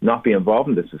 not be involved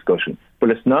in this discussion, but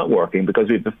it's not working because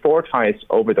we have the fourth highest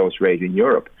overdose rate in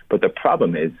Europe. But the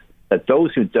problem is that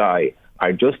those who die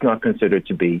are just not considered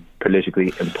to be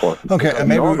politically important. Okay, and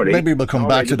maybe we'll come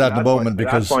back to that in a moment,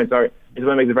 because is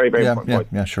what makes it very, very important.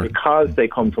 Yeah, sure. Because they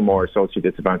come from more socially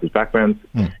disadvantaged backgrounds,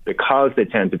 because they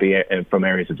tend to be from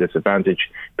areas of disadvantage,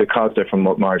 because they're from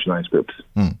marginalised groups.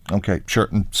 Okay, sure.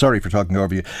 Sorry for talking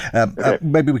over you.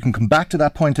 Maybe we can come back to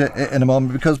that point in a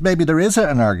moment, because maybe there is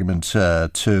an argument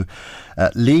to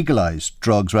legalise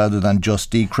drugs rather than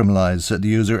just decriminalise the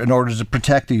user in order to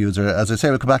protect the user. As I say,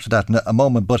 we'll come back to that in a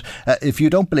moment. But if you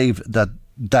don't believe that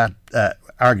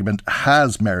argument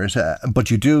has merit,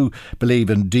 but you do believe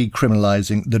in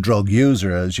decriminalising the drug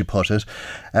user, as you put it,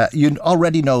 you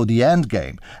already know the end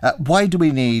game. Why do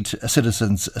we need a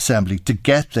citizens' assembly to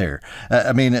get there?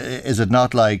 I mean, is it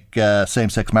not like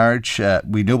same-sex marriage?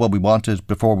 We knew what we wanted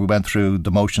before we went through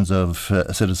the motions of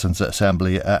a citizens'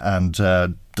 assembly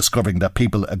and discovering that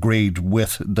people agreed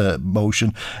with the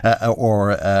motion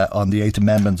or on the 8th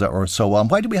Amendment or so on.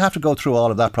 Why do we have to go through all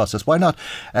of that process? Why not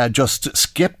just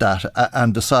skip that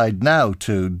and decide now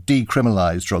to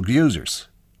decriminalise drug users?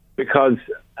 Because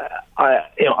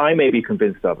I may be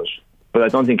convinced of it, but I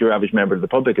don't think your average member of the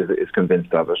public is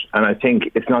convinced of it. And I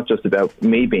think it's not just about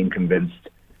me being convinced.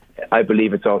 I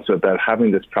believe it's also about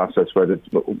having this process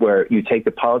where you take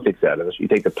the politics out of it, you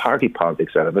take the party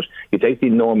politics out of it, you take the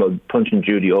normal Punch and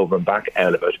Judy over and back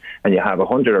out of it, and you have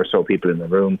 100 or so people in the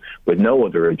room with no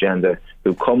other agenda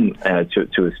who come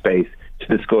to a space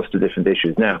to discuss the different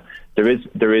issues. Now, there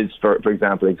is, for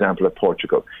example, of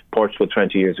Portugal. Portugal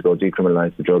 20 years ago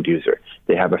decriminalised the drug user.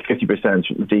 They have a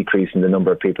 50% decrease in the number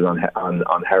of people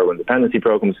on heroin dependency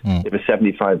programs. They have a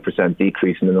 75%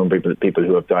 decrease in the number of people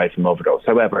who have died from overdose.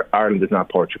 However, Ireland is not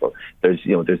Portugal. There's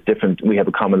different. We have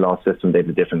a common law system. They have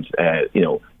a different,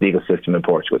 legal system in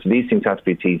Portugal. So these things have to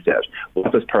be teased out.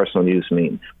 What does personal use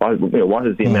mean? What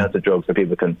is the amount of drugs that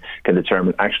people can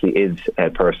determine actually is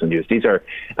personal use? These are,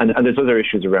 and there's other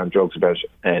issues around drugs about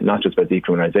not just about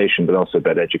decriminalisation, but also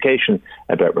about education,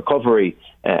 about recovery,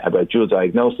 about dual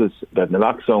diagnosis, about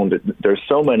naloxone. There's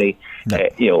so many,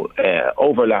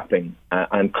 overlapping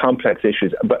and complex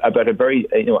issues about a very,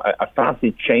 a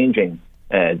fastly changing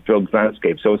drugs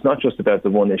landscape. So it's not just about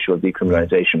the one issue of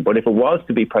decriminalisation, but if it was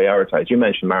to be prioritised, you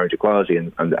mentioned marriage equality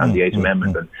and the 8th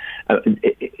Amendment,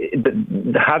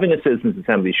 and having a citizens'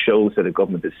 assembly shows that the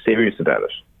government is serious about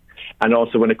it. And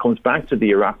also, when it comes back to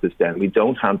the Oireachtas, then we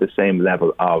don't have the same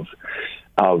level of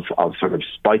sort of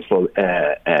spiteful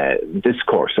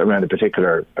discourse around a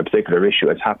particular issue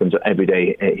as happens every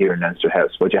day here in Leinster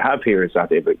House. What you have here is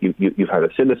that you've had a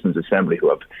citizens' assembly who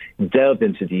have delved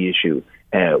into the issue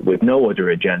with no other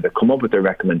agenda, come up with their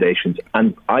recommendations,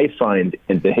 and I find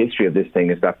in the history of this thing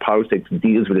is that politics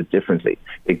deals with it differently.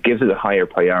 It gives it a higher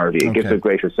priority. It gives it a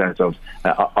greater sense of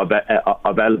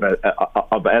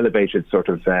elevated sort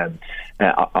of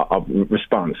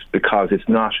response, because it's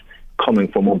not coming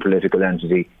from one political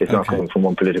entity. It's not coming from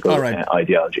one political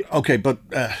ideology. Okay, but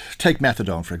take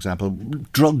methadone, for example.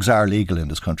 Drugs are legal in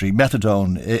this country.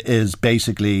 Methadone is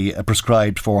basically a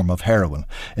prescribed form of heroin.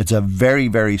 It's a very,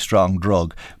 very strong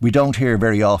drug. We don't hear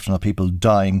very often of people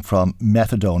dying from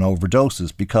methadone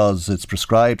overdoses because it's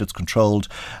prescribed, it's controlled,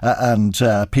 and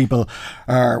people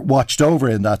are watched over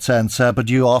in that sense. But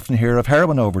you often hear of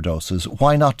heroin overdoses.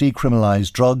 Why not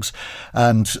decriminalise drugs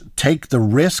and take the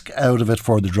risk out of it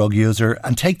for the drug user,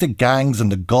 and take the gangs and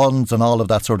the guns and all of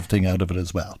that sort of thing out of it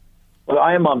as well? Well,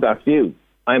 I am of that view.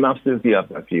 I am absolutely of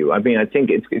that view. I mean, I think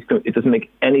it doesn't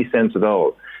make any sense at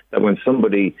all that when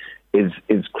somebody is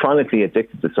chronically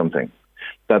addicted to something,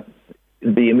 that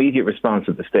the immediate response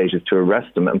at the stage is to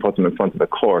arrest them and put them in front of a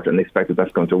court and expect that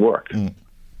that's going to work.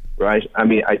 Right? I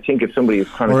mean, I think if somebody is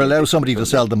chronically... Or allow somebody to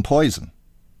sell them poison.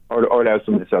 Or allow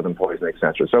somebody to sell them poison,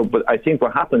 etc. So, but I think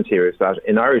what happens here is that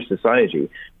in Irish society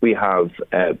we have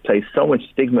placed so much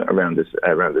stigma around this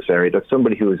area that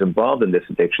somebody who is involved in this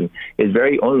addiction is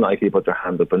very unlikely to put their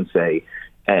hand up and say,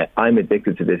 I'm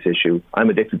addicted to this issue, I'm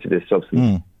addicted to this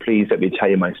substance, please let me tell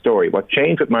you my story. What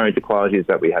changed with marriage equality is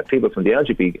that we had people from the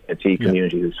LGBT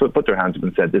community who put their hands up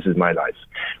and said, this is my life.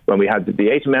 When we had the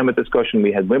 8th Amendment discussion,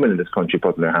 we had women in this country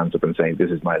putting their hands up and saying,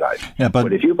 this is my life.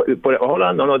 But if you, hold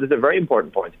on, no, this is a very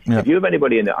important point. If you have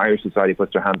anybody in the Irish society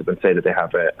puts their hand up and say that they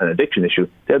have an addiction issue,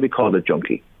 they'll be called a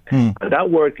junkie. And that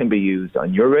word can be used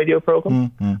on your radio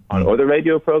programme, on other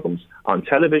radio programmes, on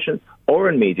television, or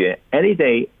in media, any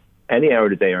day, any hour of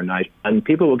the day or night, and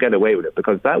people will get away with it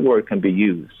because that word can be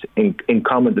used in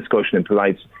common discussion, in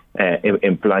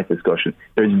polite discussion.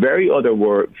 There's very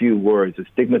few words that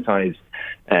stigmatise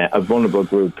a vulnerable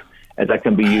group that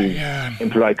can be used in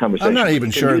polite conversation. I'm not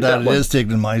even sure that it is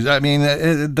stigmatised. I mean,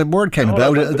 the word came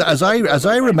about as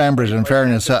I remember it. In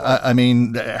fairness, I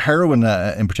mean, heroin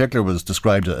in particular was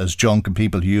described as junk, and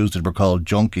people who used it were called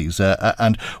junkies.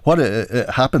 And what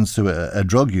happens to a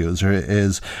drug user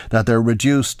is that they're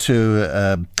reduced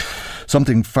to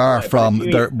something far from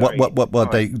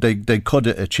what they could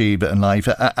achieve in life.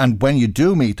 And when you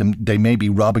do meet them, they may be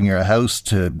robbing your house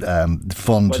to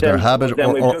fund their habit,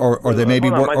 or they may be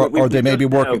they may be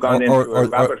working,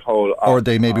 or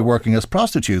they may be working as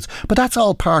prostitutes. But that's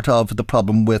all part of the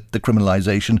problem with the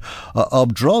criminalisation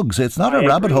of drugs. It's not a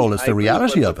rabbit hole; it's the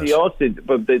reality of it.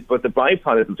 But the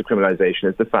byproduct of the criminalisation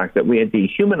is the fact that we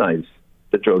dehumanise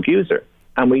the drug user,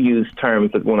 and we use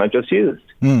terms that one I just used.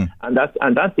 And that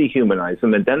dehumanised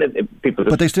them, and then people.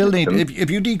 But they still need.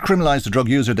 If you decriminalise the drug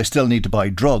user, they still need to buy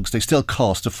drugs. They still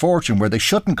cost a fortune, where they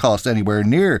shouldn't cost anywhere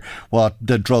near what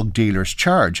the drug dealers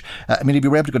charge. I mean, if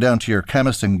you were able to go down to your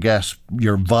chemist and get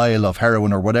your vial of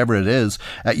heroin or whatever it is,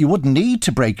 you wouldn't need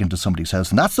to break into somebody's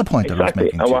house, and that's the point that I was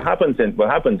making. And what happens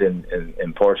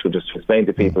in Portugal, just to explain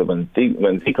to people, when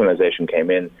decriminalisation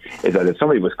came in, is that if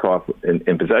somebody was caught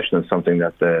in possession of something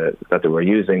that they were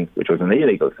using, which was an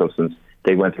illegal substance,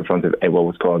 they went in front of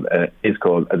what is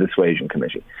called a dissuasion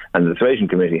committee. And the dissuasion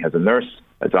committee has a nurse,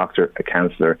 a doctor, a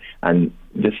counsellor, and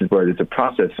this is where there's a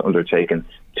process undertaken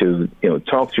to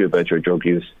talk to you about your drug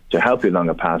use, to help you along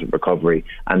a path of recovery,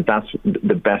 and that's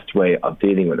the best way of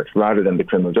dealing with it, rather than the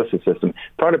criminal justice system.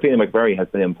 Part of Peter McVerry has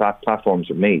been in platforms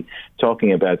with me,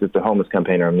 talking about this, the homeless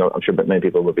campaigner, I'm sure many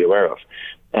people will be aware of,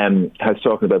 has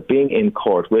talked about being in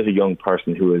court with a young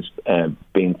person who is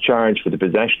being charged for the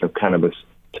possession of cannabis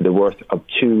to the worth of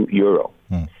 €2.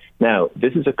 Now,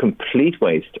 this is a complete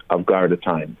waste of Garda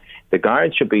time. The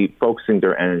Guards should be focusing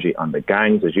their energy on the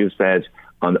gangs, as you've said,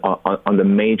 on the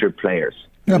major players,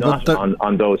 not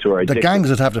on those who are addicted. The gangs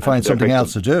would have to find something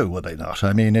else to do, would they not?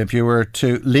 I mean, if you were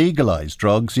to legalise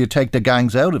drugs, you'd take the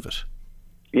gangs out of it.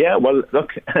 Yeah, well,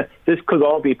 look, this could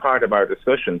all be part of our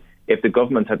discussion if the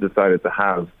government had decided to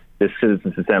have this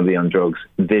Citizens' Assembly on drugs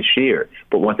this year.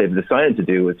 But what they've decided to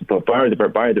do is to put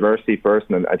biodiversity first,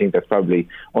 and I think that's probably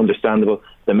understandable.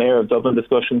 The Mayor of Dublin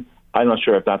discussion, I'm not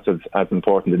sure if that's as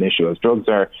important an issue as drugs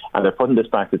are, and they're putting this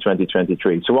back to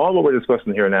 2023. So all what we're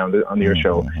discussing here now on your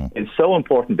show is so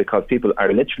important because people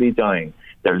are literally dying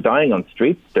They're dying on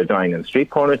streets, they're dying in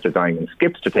street corners, they're dying in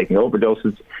skips, they're taking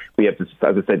overdoses. We have, as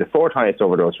I say, the fourth highest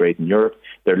overdose rate in Europe.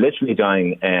 They're literally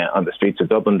dying on the streets of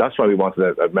Dublin. That's why we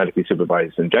wanted a medically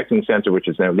supervised injecting centre, which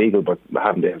is now legal, but we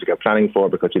haven't been able to get planning for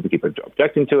because people keep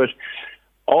objecting to it.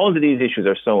 All of these issues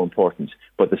are so important,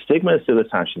 but the stigma is still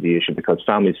attached to the issue because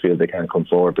families feel they can't come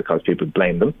forward because people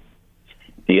blame them.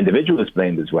 The individual is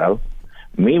blamed as well.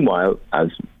 Meanwhile, as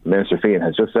Minister Feehan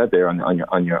has just said there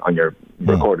on your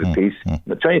recorded piece, in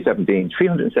 2017,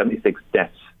 376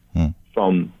 deaths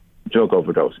from drug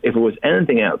overdose. If it was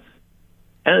anything else,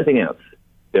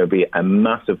 there would be a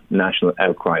massive national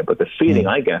outcry. But the feeling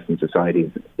I guess in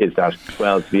society is that,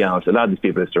 well, to be honest, a lot of these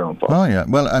people, it's their own fault. Oh yeah,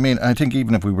 well, I mean, I think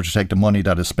even if we were to take the money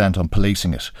that is spent on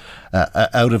policing it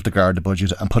out of the Garda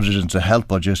budget and put it into the health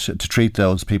budget to treat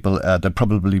those people, there'd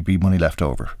probably be money left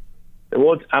over. There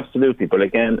would, absolutely. But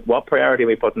again, what priority are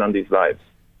we putting on these lives?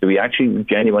 Do we actually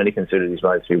genuinely consider these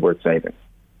lives to be worth saving?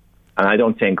 And I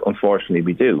don't think, unfortunately,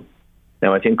 we do.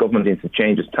 Now, I think government needs to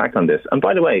change its tack on this. And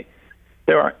by the way,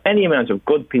 there are any amount of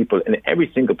good people in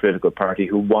every single political party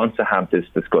who want to have this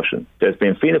discussion. There's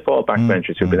been Fianna Fáil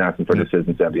backbenchers who've been asking for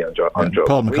decisions on drugs.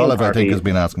 Paul McAuliffe, I think, has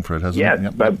been asking for it, hasn't he?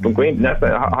 Yes, but Green, that's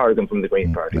Harrigan from the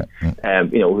Green Party,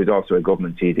 who's also a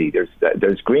government TD.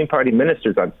 There's Green Party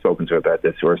ministers I've spoken to about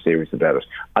this who are serious about it.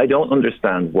 I don't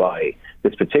understand why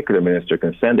this particular minister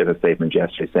can send out a statement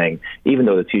yesterday saying, even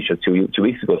though the Taoiseach 2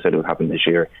 weeks ago said it would happen this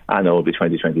year, I know it will be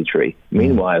 2023.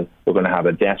 Meanwhile, we're going to have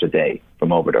a death a day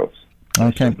from overdose.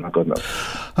 Okay. Not good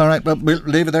enough. All right, well, we'll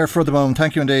leave it there for the moment.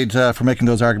 Thank you indeed for making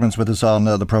those arguments with us on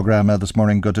the programme this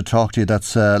morning. Good to talk to you.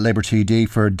 That's Labour TD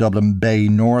for Dublin Bay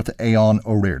North, Aon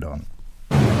O'Riordan.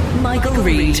 Michael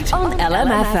Reid on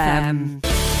LMFM.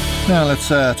 Now let's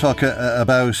talk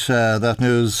about that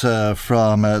news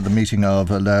from the meeting of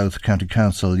Louth County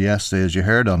Council yesterday. As you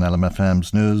heard on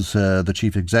LMFM's news, the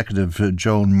Chief Executive,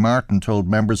 Joan Martin, told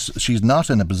members she's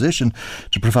not in a position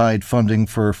to provide funding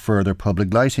for further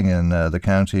public lighting in the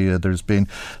county. There's been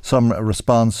some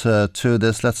response to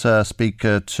this. Let's speak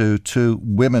to two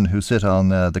women who sit on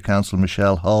the council,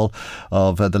 Michelle Hall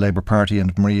of the Labour Party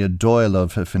and Maria Doyle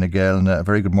of Fine Gael. And a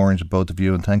very good morning to both of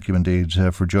you, and thank you indeed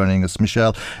for joining us.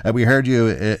 Michelle, we heard you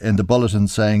in the bulletin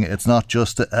saying it's not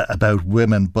just about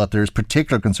women, but there's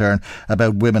particular concern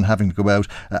about women having to go out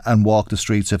and walk the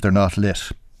streets if they're not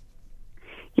lit.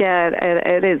 Yeah,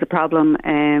 it is a problem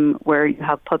where you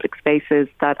have public spaces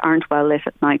that aren't well lit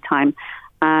at night time,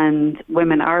 and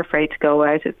women are afraid to go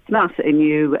out. It's not a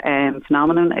new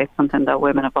phenomenon. It's something that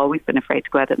women have always been afraid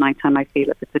to go out at night time, I feel,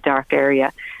 if it's a dark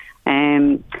area.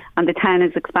 And the town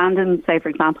is expanding, say, for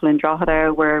example, in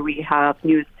Drogheda, where we have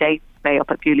new estates, say,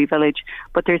 up at Bewley Village,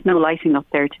 but there's no lighting up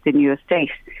there to the new estate.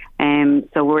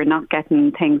 So we're not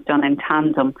getting things done in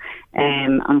tandem,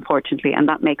 unfortunately, and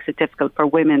that makes it difficult for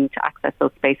women to access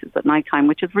those spaces at night time,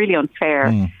 which is really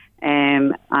unfair.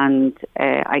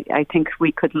 I think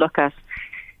we could look at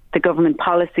the government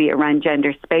policy around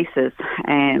gender spaces,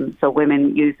 so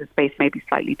women use the space maybe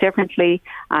slightly differently,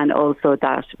 and also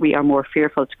that we are more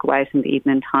fearful to go out in the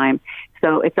evening time.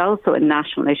 So it's also a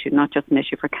national issue, not just an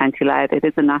issue for County Louth. It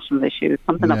is a national issue. It's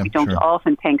something that we don't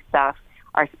often think that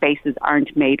our spaces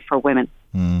aren't made for women.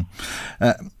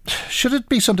 Should it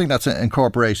be something that's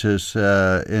incorporated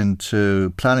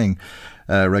into planning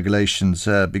regulations?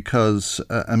 Because,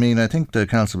 I think the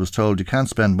council was told you can't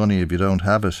spend money if you don't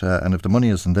have it, and if the money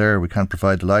isn't there, we can't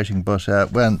provide the lighting. But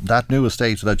when that new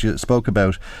estate that you spoke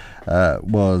about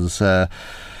was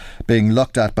being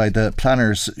looked at by the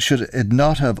planners, should it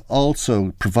not have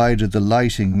also provided the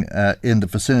lighting in the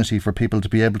vicinity for people to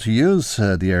be able to use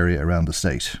the area around the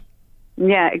estate?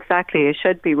 Yeah, exactly. It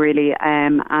should be really,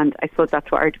 and I suppose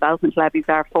that's what our development levies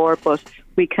are for. But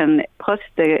we can put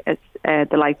the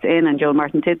lights in, and Joan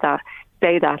Martin did that.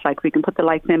 Say that, like, we can put the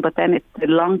lights in, but then it's the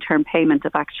long-term payment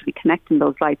of actually connecting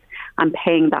those lights and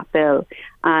paying that bill.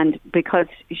 And because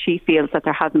she feels that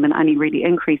there hasn't been any really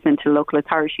increase into local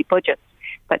authority budgets,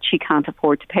 that she can't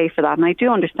afford to pay for that. And I do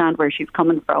understand where she's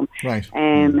coming from. Right.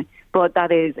 But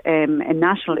that is a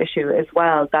national issue as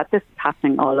well, that this is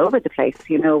happening all over the place,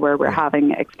 where we're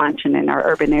having expansion in our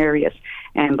urban areas,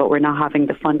 but we're not having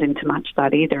the funding to match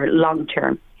that either long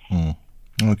term.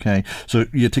 Okay, so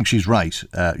you think she's right.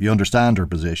 You understand her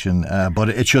position, but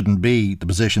it shouldn't be the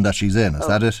position that she's in. Is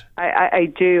that it?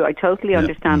 I do. I totally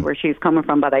understand where she's coming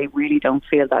from, but I really don't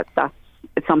feel that that's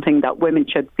something that women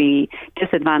should be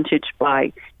disadvantaged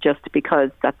by, just because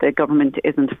that the government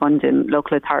isn't funding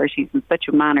local authorities in such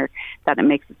a manner that it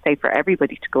makes it safe for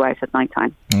everybody to go out at night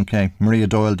time. Okay. Maria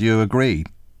Doyle, do you agree?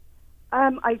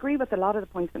 I agree with a lot of the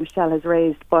points that Michelle has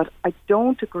raised, but I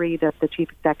don't agree that the Chief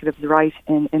Executive is right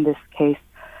in this case.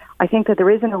 I think that there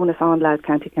is an onus on Louth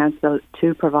County Council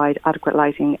to provide adequate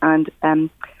lighting. And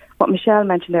what Michelle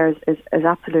mentioned there is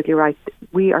absolutely right.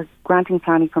 We are granting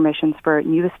planning permissions for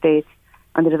new estates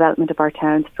and the development of our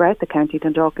towns throughout the county,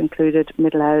 Dundalk included,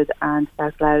 Middle Louth and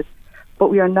South Louth.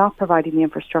 But we are not providing the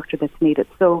infrastructure that's needed.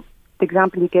 So the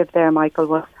example you give there, Michael,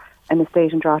 was an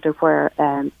estate in Drogheda where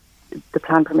the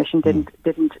plan permission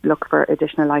didn't look for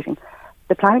additional lighting.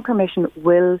 The planning permission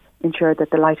will ensure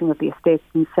that the lighting of the estates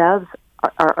themselves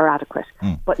are adequate,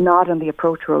 but not on the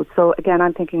approach road. So again,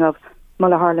 I'm thinking of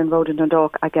Mullaharlan Road in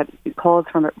Dundalk. I get calls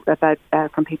from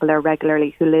people there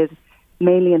regularly who live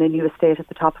mainly in a new estate at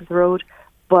the top of the road,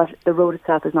 but the road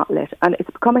itself is not lit. And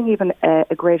it's becoming even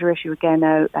a greater issue again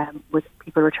now with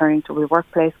people returning to the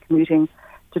workplace, commuting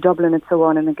to Dublin and so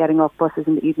on, and then getting off buses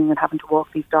in the evening and having to walk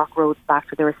these dark roads back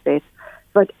to their estates.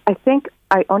 But I think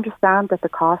I understand that the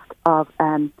cost of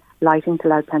lighting to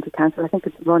Louth County Council, I think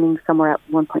it's running somewhere at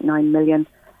 1.9 million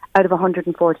out of a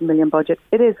 140 million budget.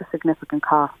 It is a significant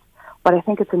cost, but I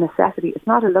think it's a necessity. It's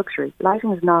not a luxury.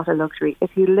 Lighting is not a luxury. If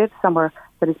you live somewhere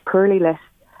that is poorly lit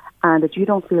and that you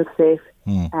don't feel safe,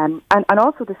 and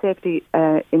also the safety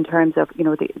in terms of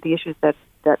the issues that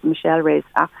Michelle raised,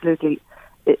 absolutely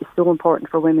is so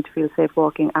important for women to feel safe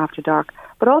walking after dark,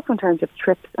 but also in terms of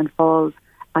trips and falls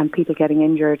and people getting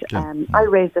injured. I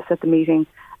raised this at the meeting,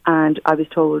 and I was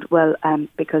told,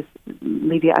 because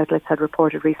media outlets had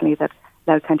reported recently that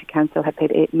Louth County Council had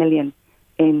paid 8 million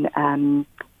in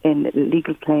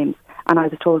legal claims, and I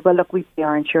was told, well, look, we pay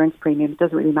our insurance premium. It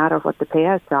doesn't really matter what the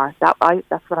payouts are.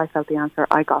 That's what I felt the answer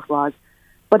I got was.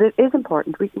 But it is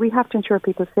important. We have to ensure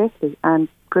people's safety, and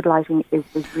good lighting is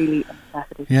really a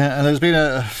necessity. Yeah, and there's been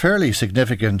a fairly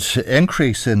significant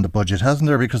increase in the budget, hasn't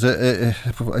there? Because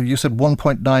you said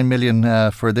 1.9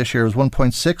 million for this year. It was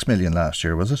 1.6 million last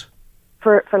year, was it?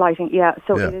 For lighting, yeah.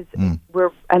 So it is.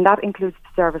 And that includes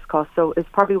service costs. So it's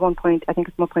probably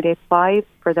 1.85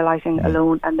 for the lighting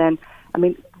alone. And then,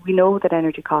 we know that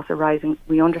energy costs are rising.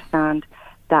 We understand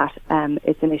that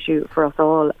it's an issue for us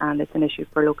all, and it's an issue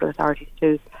for local authorities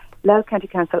too. Louth County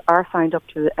Council are signed up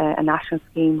to a national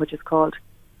scheme which is called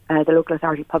the Local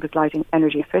Authority Public Lighting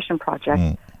Energy Efficient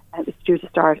Project. It's due to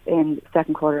start in the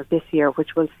second quarter of this year,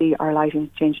 which will see our lighting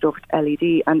changed over to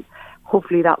LED, and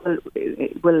hopefully that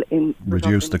will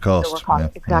reduce the cost. Yeah.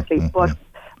 Exactly.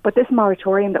 But this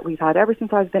moratorium that we've had ever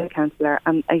since I've been a councillor,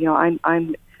 and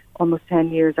I'm almost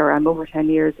 10 years, or I'm over 10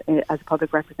 years as a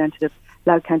public representative,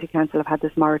 Louth County Council have had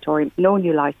this moratorium, no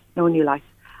new lights.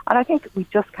 And I think we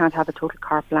just can't have a total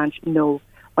carte blanche,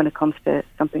 when it comes to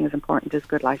something as important as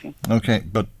good lighting. Okay,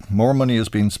 but more money is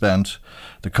being spent,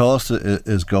 the cost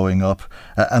is going up,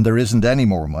 and there isn't any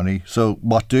more money, so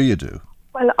what do you do?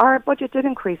 Well, our budget did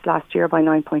increase last year by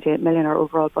 9.8 million, our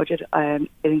overall budget, it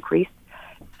increased.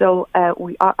 So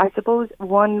I suppose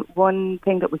one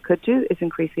thing that we could do is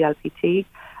increase the LPT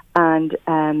and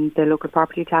the local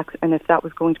property tax, and if that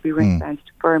was going to be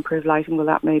ring-fenced for improved lighting, well,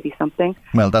 that may be something.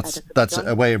 Well, that's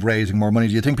a way of raising more money.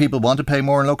 Do you think people want to pay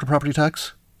more in local property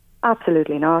tax?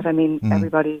 Absolutely not.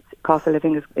 Everybody's cost of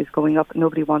living is going up.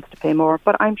 Nobody wants to pay more.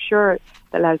 But I'm sure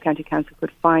that Louth County Council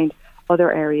could find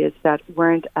other areas that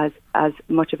weren't as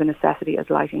much of a necessity as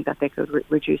lighting, that they could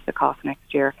reduce the cost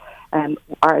next year. As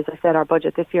I said, our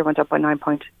budget this year went up by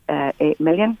 9.8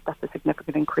 million. That's a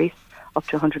significant increase, up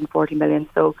to 140 million.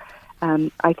 So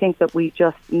I think that we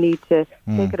just need to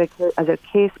take it as a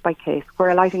case by case.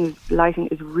 Where lighting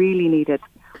is really needed,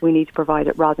 we need to provide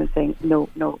it, rather than saying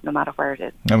no matter where it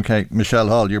is. Okay, Michelle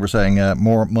Hall, you were saying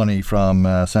more money from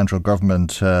central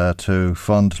government to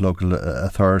fund local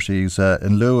authorities.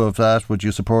 In lieu of that, would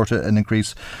you support an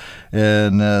increase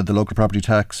in the local property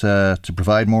tax to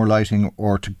provide more lighting,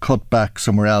 or to cut back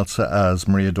somewhere else, as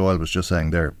Maria Doyle was just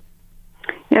saying there?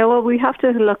 Yeah, well, we have to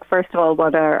look, first of all,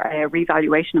 what our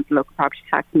revaluation of the local property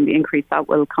tax and the increase that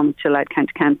will come to Louth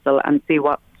County Council, and see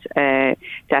what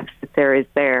deficit there is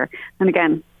there. And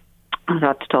again, I'll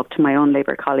have to talk to my own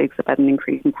Labour colleagues about an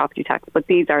increase in property tax, but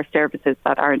these are services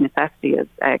that are a necessity, as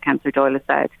Councillor Doyle has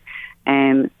said.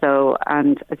 And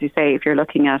as you say, if you're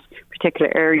looking at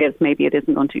particular areas, maybe it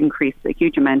isn't going to increase a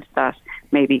huge amount that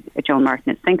maybe Joan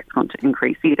Martin thinks it's going to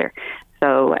increase either.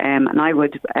 So, and I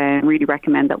would really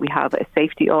recommend that we have a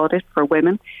safety audit for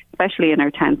women, especially in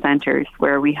our town centres,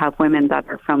 where we have women that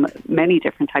are from many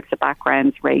different types of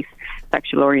backgrounds, race,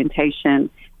 sexual orientation,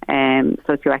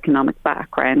 socioeconomic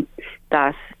backgrounds,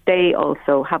 that they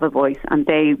also have a voice, and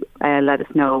they let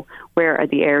us know where are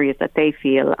the areas that they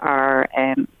feel are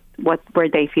where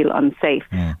they feel unsafe.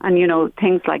 And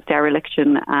things like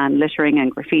dereliction and littering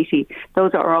and graffiti,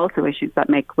 those are also issues that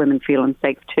make women feel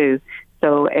unsafe too.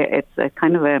 So it's a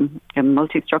kind of a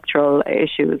multi-structural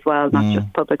issue as well, not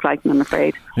just public lighting, I'm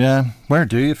afraid. Yeah. Where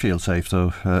do you feel safe,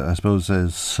 though, I suppose,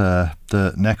 is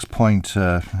the next point.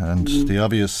 And the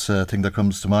obvious thing that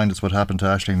comes to mind is what happened to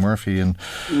Aisling Murphy in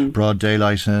broad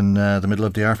daylight in the middle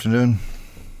of the afternoon.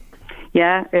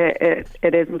 Yeah, it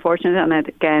is unfortunate. And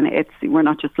again, we're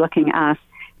not just looking at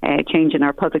change in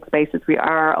our public spaces. We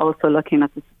are also looking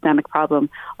at the systemic problem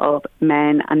of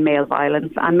men and male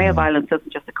violence. And male violence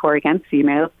doesn't just occur against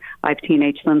females. I have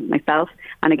teenage sons myself.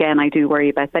 And again, I do worry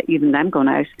about that, even them going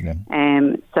out. Yeah.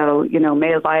 So,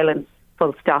 male violence,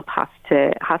 full stop, has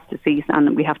to cease.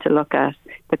 And we have to look at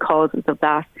the causes of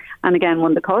that. And again,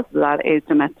 one of the causes of that is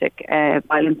domestic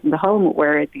violence in the home,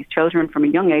 where these children from a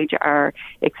young age are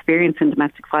experiencing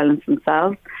domestic violence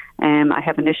themselves. I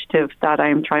have an initiative that I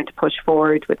am trying to push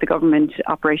forward with the government,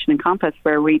 Operation Encompass,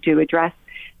 where we do address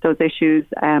those issues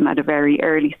at a very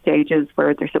early stages,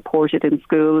 where they're supported in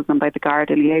schools and by the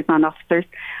Garda liaison officers.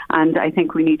 And I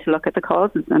think we need to look at the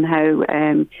causes and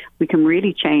how we can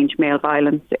really change male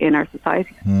violence in our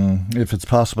society. If it's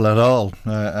possible at all.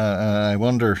 I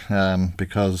wonder,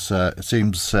 because it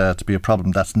seems to be a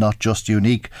problem that's not just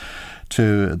unique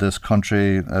to this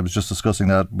country. I was just discussing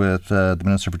that with the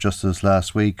Minister for Justice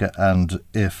last week, and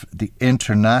if the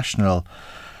international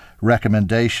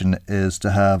recommendation is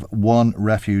to have one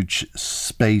refuge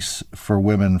space for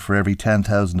women for every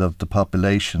 10,000 of the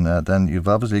population, then you've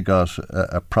obviously got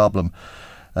a problem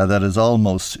that is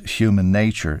almost human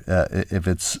nature, if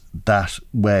it's that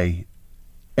way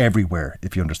everywhere,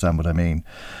 if you understand what I mean.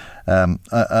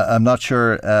 I'm not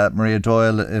sure, Maria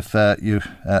Doyle, if you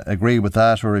agree with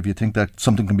that, or if you think that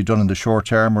something can be done in the short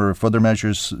term, or if other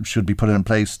measures should be put in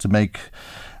place to make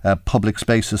public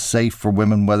spaces safe for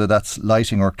women, whether that's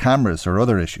lighting or cameras or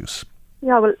other issues.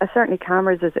 Yeah, well, certainly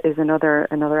cameras is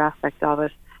another aspect of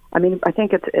it. I mean, I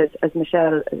think it's as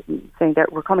Michelle is saying,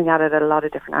 that we're coming at it at a lot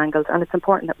of different angles, and it's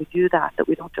important that we do that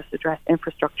we don't just address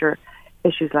infrastructure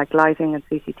issues like lighting and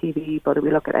CCTV, but we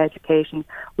look at education,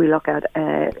 we look at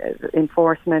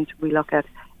enforcement, we look at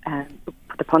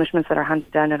the punishments that are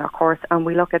handed down in our courts, and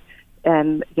we look at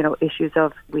issues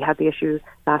of, we had the issue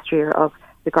last year of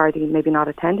the Gardaí maybe not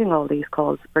attending all these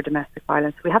calls for domestic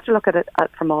violence. We have to look at it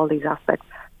from all these aspects.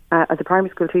 As a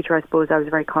primary school teacher, I suppose I was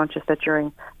very conscious that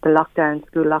during the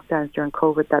school lockdowns during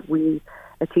COVID, that we,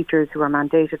 teachers who are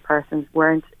mandated persons,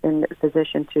 weren't in a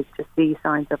position to see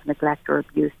signs of neglect or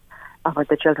abuse of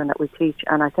the children that we teach.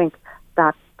 And I think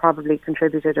that probably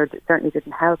contributed, or certainly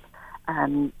didn't help.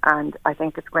 And I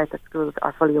think it's great that schools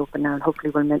are fully open now, and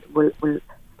hopefully will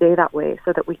stay that way,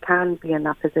 so that we can be in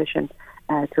that position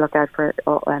to look out for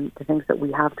the things that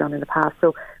we have done in the past.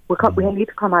 So we need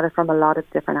to come at it from a lot of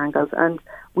different angles, and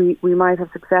we might have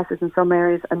successes in some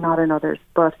areas and not in others,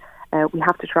 but we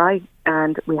have to try,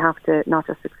 and we have to not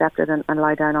just accept it and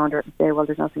lie down under it and say, well,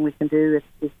 there's nothing we can do,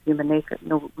 it's human nature.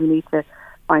 No, we need to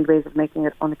find ways of making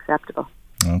it unacceptable.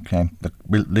 Okay,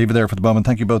 we'll leave it there for the moment.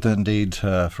 Thank you both indeed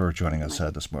for joining us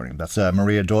this morning. That's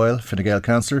Maria Doyle, Fine Gael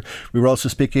councillor. We were also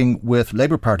speaking with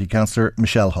Labour Party councillor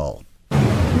Michelle Hall.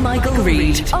 Michael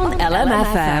Reid on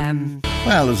LMFM.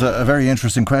 Well, there's a very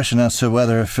interesting question as to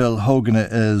whether Phil Hogan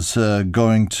is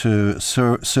going to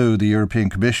sue the European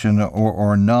Commission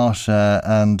or not,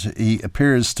 and he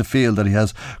appears to feel that he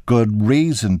has good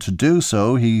reason to do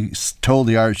so. He told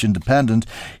the Irish Independent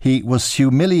he was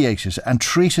humiliated and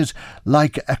treated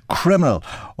like a criminal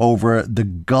over the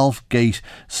Golfgate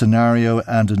scenario,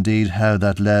 and indeed how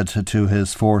that led to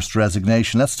his forced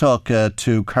resignation. Let's talk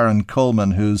to Karen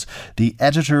Coleman, who's the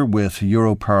editor with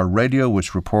Europarl Radio,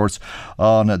 which reports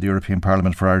on the European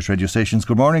Parliament for Irish radio stations.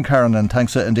 Good morning, Karen, and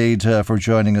thanks indeed for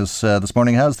joining us this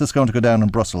morning. How's this going to go down in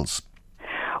Brussels?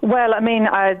 Well, I mean,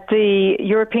 the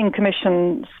European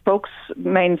Commission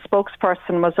main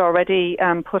spokesperson was already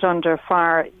put under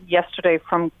fire yesterday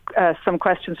from some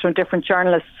questions from different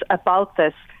journalists about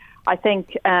this. I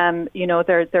think,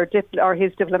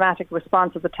 his diplomatic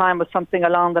response at the time was something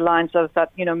along the lines of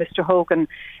that, Mr. Hogan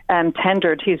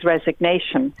tendered his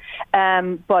resignation.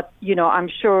 But, I'm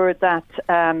sure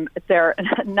that they're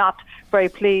not very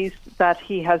pleased that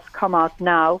he has come out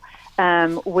now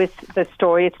with the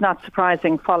story. It's not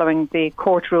surprising following the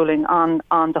court ruling on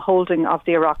the holding of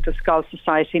the Oireachtas Golf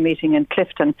Society meeting in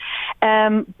Clifton.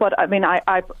 But I mean,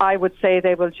 I would say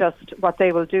what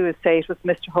they will do is say it was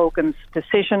Mr. Hogan's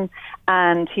decision,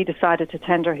 and he decided to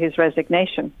tender his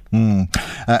resignation.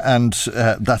 And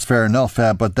that's fair enough.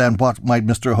 But then what might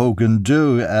Mr. Hogan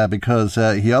do? Because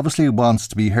he obviously wants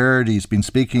to be heard. He's been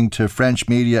speaking to French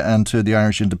media and to the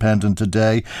Irish Independent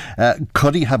today.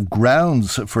 Could he have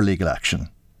grounds for legal action?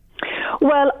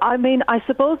 Well, I mean, I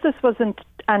suppose this wasn't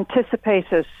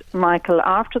anticipated, Michael,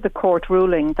 after the court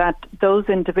ruling that those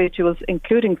individuals,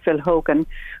 including Phil Hogan,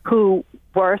 who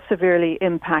were severely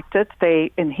impacted,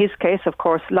 they, in his case, of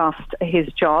course, lost his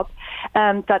job,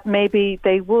 that maybe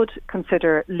they would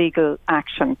consider legal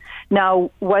action. Now,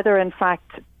 whether in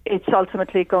fact it's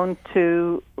ultimately going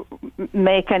to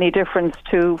make any difference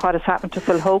to what has happened to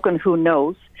Phil Hogan, who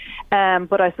knows?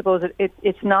 But I suppose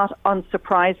it's not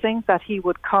unsurprising that he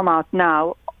would come out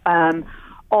now,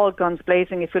 all guns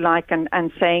blazing, if you like,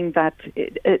 and saying that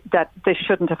that this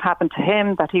shouldn't have happened to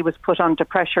him, that he was put under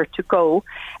pressure to go.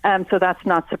 So that's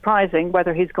not surprising.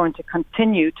 Whether he's going to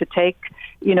continue to take,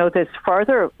 this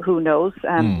further, who knows?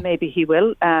 Maybe he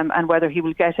will, and whether he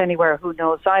will get anywhere, who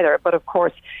knows either. But of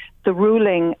course, the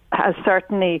ruling has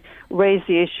certainly raised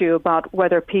the issue about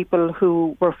whether people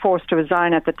who were forced to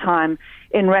resign at the time,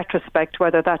 in retrospect,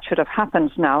 whether that should have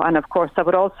happened now. And of course, that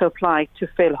would also apply to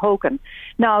Phil Hogan.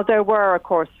 Now, there were, of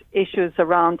course, issues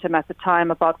around him at the time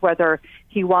about whether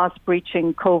he was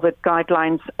breaching COVID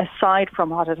guidelines, aside from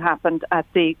what had happened at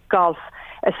the Golf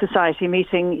Society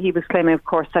meeting. He was claiming, of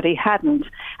course, that he hadn't.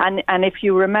 And if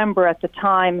you remember at the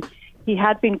time, he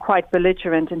had been quite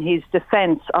belligerent in his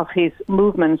defence of his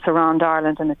movements around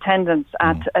Ireland and attendance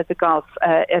at the golf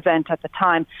event at the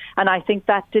time. And I think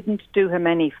that didn't do him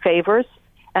any favours.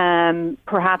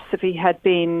 Perhaps if he had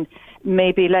been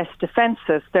maybe less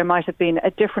defensive, there might have been a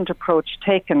different approach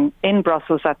taken in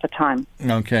Brussels at the time.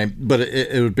 Okay, but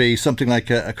it would be something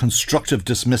like a constructive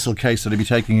dismissal case that he'd be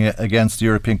taking against the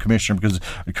European Commission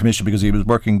because he was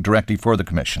working directly for the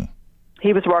Commission.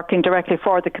 He was working directly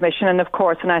for the Commission, and of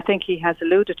course, and I think he has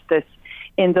alluded to this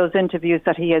in those interviews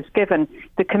that he has given,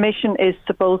 the Commission is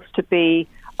supposed to be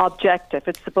objective.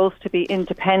 It's supposed to be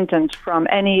independent from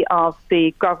any of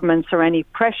the governments or any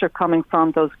pressure coming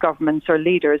from those governments or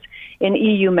leaders in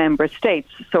EU member states.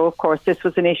 So, of course, this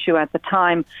was an issue at the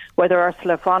time whether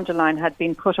Ursula von der Leyen had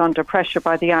been put under pressure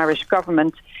by the Irish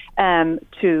government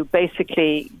to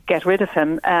basically get rid of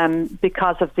him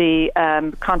because of the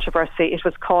controversy it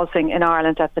was causing in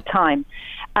Ireland at the time.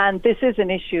 And this is an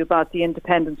issue about the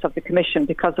independence of the Commission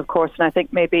because, of course, and I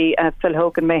think maybe Phil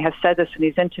Hogan may have said this in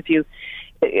his interview,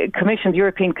 the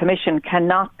European Commission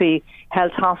cannot be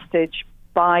held hostage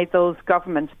by those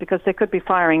governments because they could be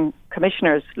firing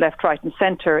commissioners left, right and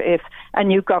centre if a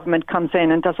new government comes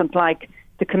in and doesn't like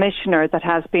the commissioner that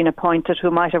has been appointed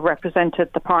who might have represented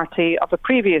the party of a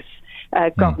previous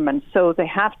government. So they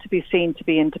have to be seen to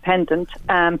be independent.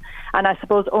 And I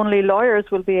suppose only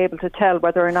lawyers will be able to tell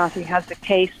whether or not he has a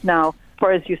case now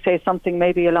for, as you say, something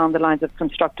maybe along the lines of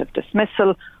constructive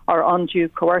dismissal or undue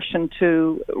coercion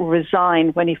to resign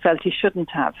when he felt he shouldn't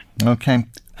have. Okay.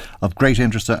 Of great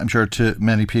interest, I'm sure, to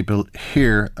many people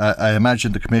here. I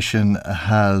imagine the Commission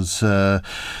has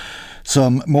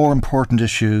some more important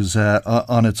issues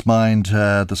on its mind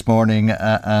this morning.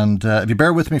 And if you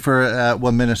bear with me for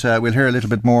 1 minute, we'll hear a little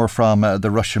bit more from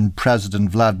the Russian President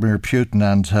Vladimir Putin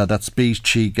and that speech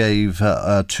he gave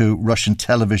to Russian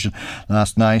television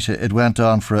last night. It went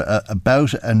on for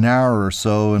about an hour or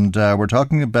so, and we're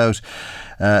talking about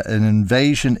an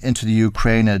invasion into the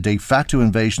Ukraine, a de facto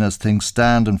invasion as things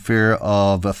stand, in fear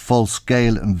of a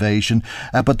full-scale invasion.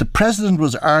 But the President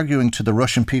was arguing to the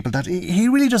Russian people that he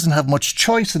really doesn't have much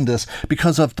choice in this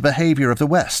because of the behaviour of the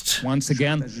West. Once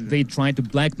again, they try to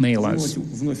blackmail us.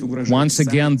 Once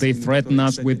again, they threaten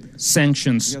us with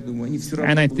sanctions.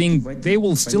 And I think they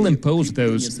will still impose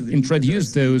those,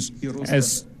 introduce those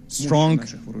as strong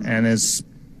and as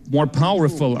more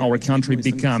powerful our country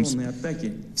becomes.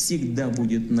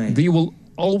 They will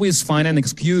always find an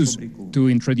excuse to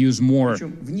introduce more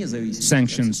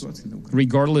sanctions,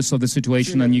 regardless of the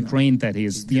situation in Ukraine, that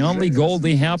is. The only goal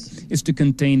they have is to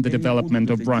contain the development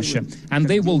of Russia. And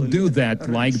they will do that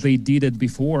like they did it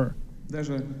before,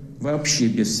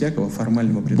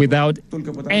 without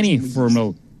any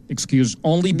formal excuse,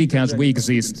 only because we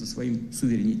exist.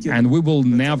 And we will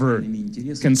never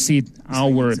concede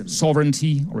our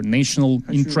sovereignty, our national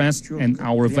interest, and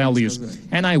our values.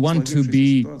 And I want to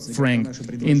be frank,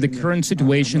 in the current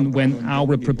situation when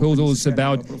our proposals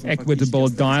about equitable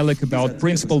dialogue, about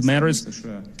principled matters,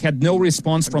 had no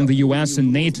response from the US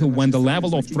and NATO, when the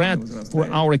level of threat for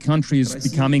our country is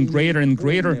becoming greater and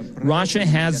greater, Russia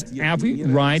has every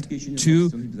right to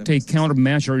take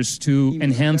countermeasures to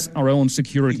enhance our own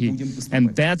security.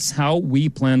 And that's how we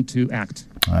plan to act.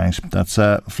 Right, that's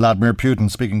Vladimir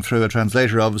Putin speaking through a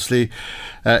translator, obviously.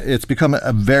 It's become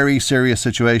a very serious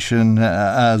situation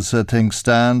as things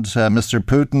stand. Mr.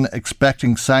 Putin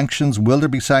expecting sanctions. Will there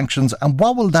be sanctions? And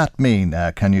what will that mean?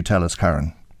 Can you tell us,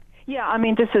 Karen? Yeah, I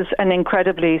mean, this is an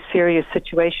incredibly serious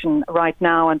situation right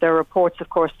now, and there are reports, of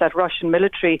course, that Russian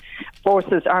military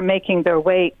forces are making their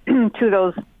way to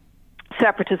those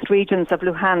separatist regions of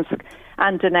Luhansk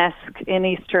and Donetsk in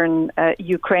eastern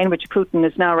Ukraine, which Putin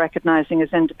is now recognizing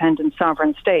as independent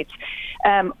sovereign states.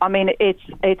 I mean,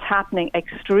 it's happening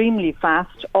extremely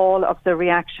fast. All of the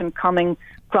reaction coming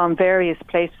from various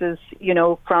places, you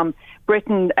know, from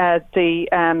Britain, the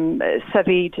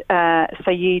Saeed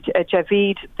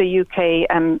Javid, the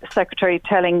UK secretary,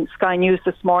 telling Sky News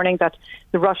this morning that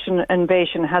the Russian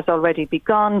invasion has already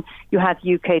begun. You had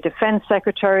UK Defence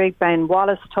Secretary Ben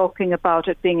Wallace talking about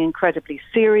it being incredibly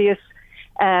serious.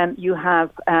 You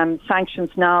have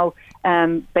sanctions now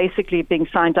basically being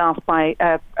signed off by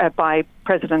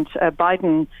President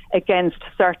Biden against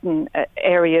certain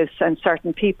areas and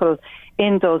certain people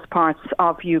in those parts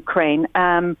of Ukraine.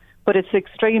 But it's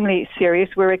extremely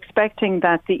serious. We're expecting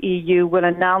that the EU will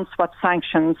announce what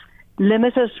sanctions,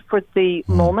 limited for the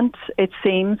moment, it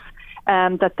seems,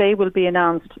 that they will be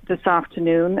announced this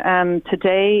afternoon.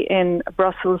 Today in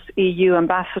Brussels, EU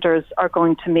ambassadors are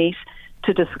going to meet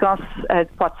to discuss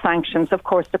what sanctions. Of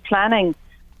course, the planning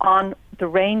on the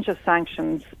range of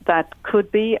sanctions that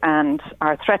could be and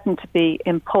are threatened to be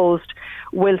imposed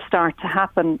will start to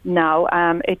happen now.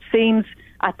 It seems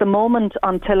at the moment,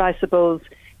 until I suppose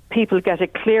people get a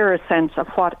clearer sense of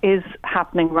what is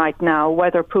happening right now,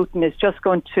 whether Putin is just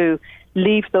going to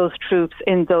leave those troops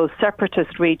in those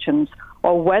separatist regions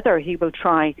or whether he will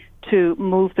try to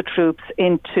move the troops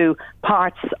into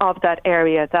parts of that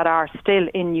area that are still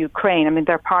in Ukraine. I mean,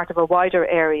 they're part of a wider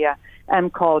area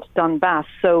called Donbass.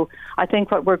 So I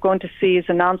think what we're going to see is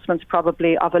announcements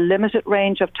probably of a limited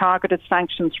range of targeted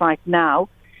sanctions right now.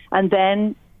 And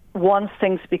then once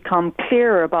things become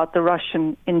clearer about the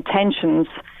Russian intentions,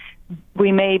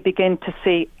 we may begin to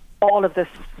see all of this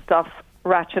stuff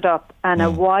ratchet up and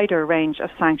a wider range of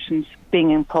sanctions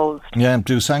being imposed. Yeah,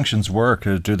 do sanctions work?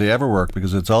 Do they ever work?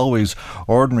 Because it's always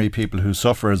ordinary people who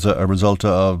suffer as a result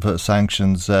of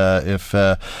sanctions. If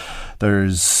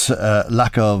there's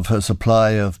lack of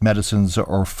supply of medicines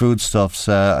or foodstuffs,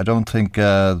 I don't think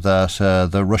that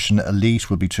the Russian elite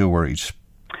will be too worried.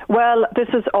 Well, this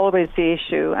is always the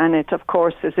issue, and it, of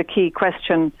course, is a key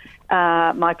question,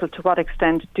 Michael, to what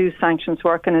extent do sanctions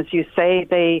work? And as you say,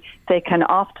 they can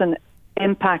often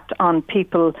impact on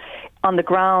people on the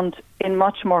ground in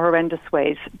much more horrendous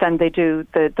ways than they do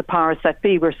the powers that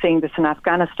be. We're seeing this in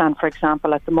Afghanistan, for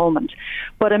example, at the moment.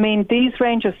 But, I mean, these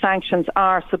range of sanctions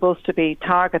are supposed to be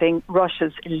targeting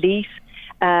Russia's elite,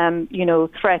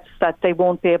 threats that they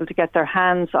won't be able to get their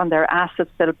hands on their assets.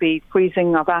 There'll be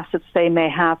freezing of assets they may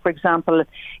have, for example,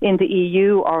 in the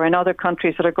EU or in other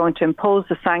countries that are going to impose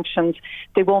the sanctions.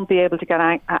 They won't be able to get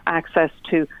access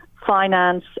to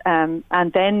finance, and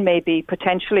then maybe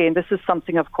potentially, and this is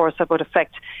something, of course, that would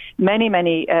affect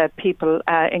many people,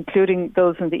 including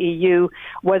those in the EU,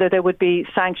 whether there would be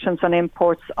sanctions on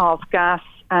imports of gas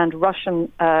and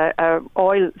Russian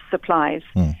oil supplies,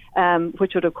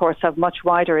 which would, of course, have much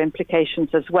wider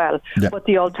implications as well. Yeah. But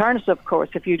the alternative, of course,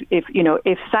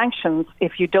 if sanctions,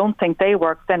 if you don't think they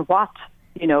work, then what?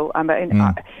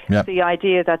 The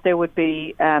idea that there would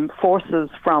be forces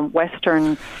from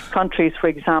Western countries, for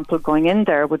example, going in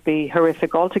there would be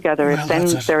horrific altogether. Well, if then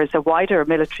there is a wider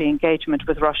military engagement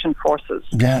with Russian forces.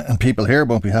 Yeah, and people here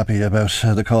won't be happy about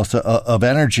the cost of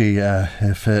energy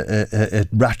if it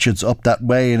ratchets up that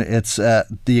way, and it's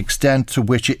the extent to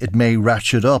which it may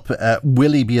ratchet up.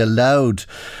 Will he be allowed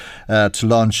to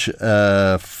launch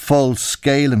a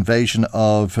full-scale invasion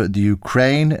of the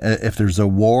Ukraine? If there's a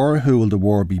war, who will the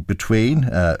war be between?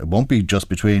 It won't be just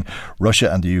between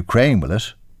Russia and the Ukraine, will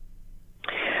it?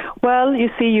 Well, you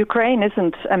see, Ukraine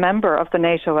isn't a member of the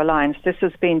NATO alliance. This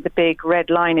has been the big red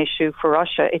line issue for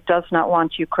Russia. It does not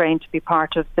want Ukraine to be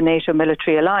part of the NATO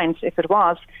military alliance. If it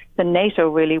was, then NATO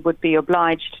really would be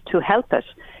obliged to help it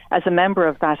as a member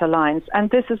of that alliance. And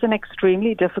this is an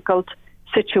extremely difficult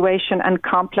situation and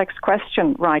complex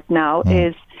question right now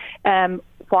is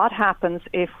what happens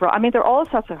if, I mean, there are all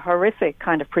sorts of horrific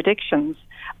kind of predictions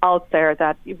out there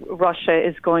that Russia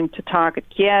is going to target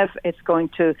Kiev, it's going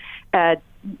to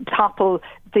topple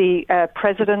the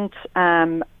president,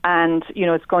 and,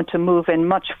 it's going to move in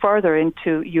much further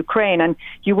into Ukraine. And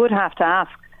you would have to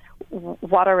ask,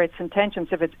 what are its intentions?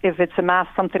 If it's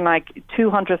amassed something like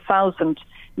 200,000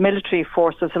 military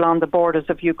forces along the borders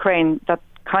of Ukraine, that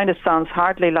kind of sounds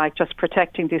hardly like just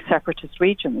protecting these separatist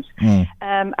regions.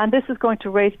 And this is going to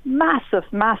raise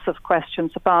massive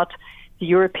questions about the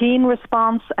European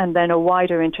response and then a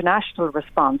wider international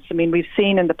response. I mean, we've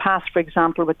seen in the past, for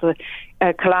example, with the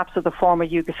collapse of the former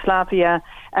Yugoslavia,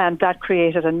 that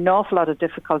created an awful lot of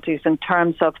difficulties in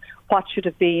terms of what should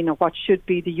have been or what should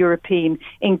be the European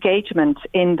engagement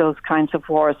in those kinds of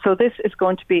wars. So this is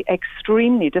going to be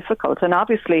extremely difficult. And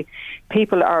obviously,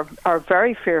 people are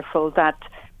very fearful that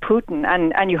Putin,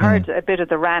 and you heard a bit of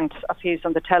the rant of his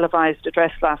on the televised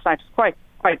address last night. It's quite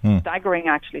staggering,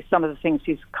 actually, some of the things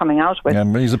he's coming out with.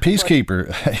 Yeah, he's a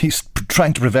peacekeeper. He's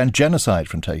trying to prevent genocide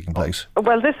from taking place.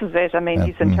 Well, this is it. I mean,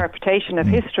 his interpretation of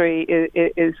history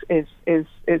is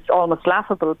almost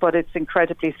laughable, but it's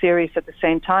incredibly serious at the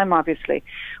same time, obviously.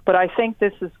 But I think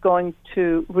this is going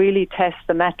to really test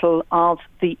the mettle of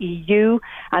the EU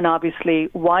and obviously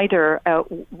wider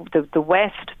the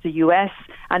West, the US,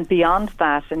 and beyond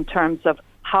that in terms of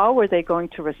how are they going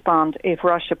to respond if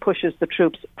Russia pushes the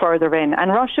troops further in?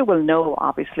 And Russia will know,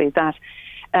 obviously, that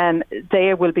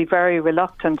they will be very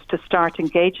reluctant to start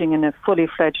engaging in a fully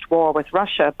fledged war with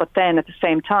Russia. But then at the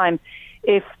same time,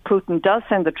 if Putin does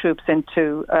send the troops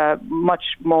into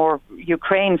much more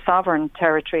Ukraine sovereign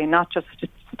territory, not just to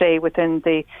stay within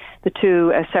the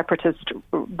two separatist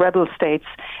rebel states,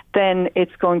 then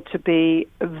it's going to be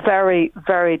very,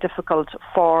 very difficult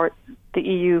for the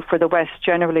EU, for the West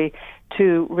generally,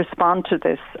 to respond to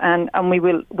this. And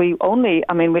we'll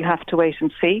have to wait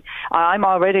and see. I'm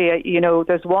already,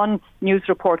 there's one news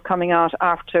report coming out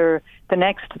after the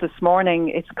next this morning.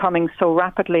 It's coming so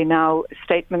rapidly now.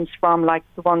 Statements from like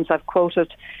the ones I've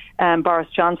quoted. Boris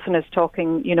Johnson is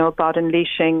talking, about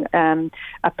unleashing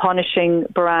a punishing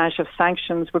barrage of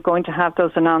sanctions. We're going to have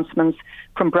those announcements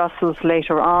from Brussels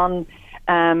later on.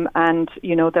 And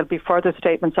there'll be further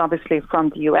statements, obviously,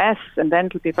 from the US, and then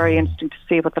it'll be very interesting to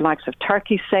see what the likes of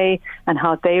Turkey say and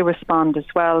how they respond as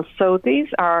well. So these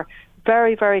are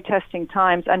very, very testing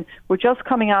times, and we're just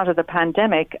coming out of the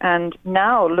pandemic, and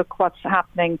now look what's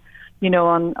happening,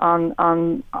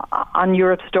 on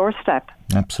Europe's doorstep.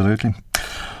 Absolutely.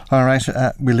 All right,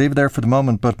 we'll leave it there for the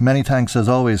moment, but many thanks as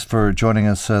always for joining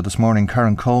us this morning.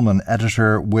 Karen Coleman,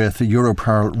 editor with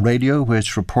Europarl Radio,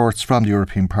 which reports from the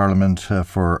European Parliament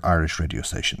for Irish radio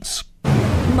stations.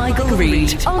 Michael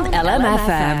Reid on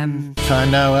LMFM.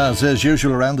 Time now, as is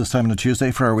usual around this time on a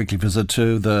Tuesday, for our weekly visit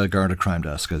to the Garda Crime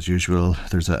Desk. As usual,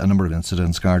 there's a number of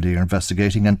incidents Garda are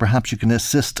investigating, and perhaps you can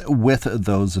assist with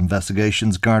those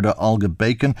investigations. Garda Olga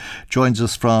Bacon joins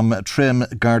us from Trim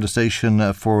Garda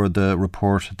Station for the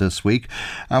report this week.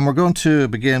 And we're going to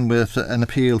begin with an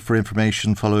appeal for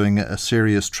information following a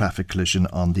serious traffic collision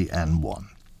on the N1.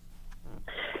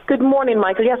 Good morning,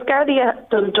 Michael. Yes, Garda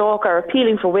Dundalk are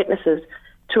appealing for witnesses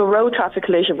to a road traffic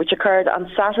collision which occurred on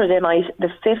Saturday night, the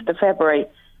 5th of February,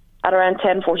 at around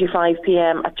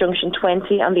 10:45pm at junction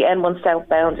 20 on the N1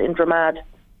 southbound in Dramad.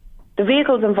 The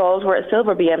vehicles involved were a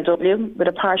silver BMW with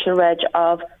a partial reg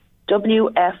of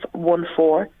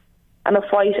WF14 and a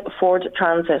white Ford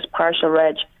Transit partial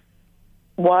reg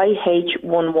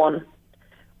YH11.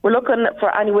 We're looking for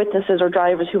any witnesses or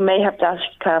drivers who may have dash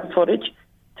cam footage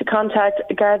to contact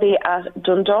Gardaí at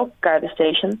Dundalk Garda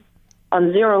Station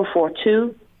on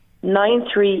 042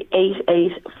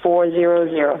 9388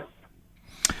 400.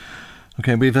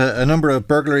 Okay, we've a number of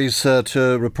burglaries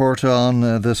to report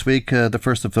on this week. The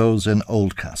first of those in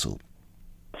Oldcastle.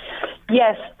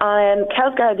 Yes,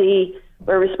 Kells Gardaí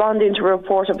were responding to a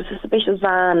report of a suspicious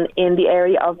van in the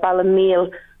area of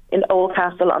Ballinmeal in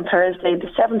Oldcastle on Thursday,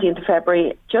 the 17th of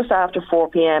February, just after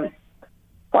 4pm.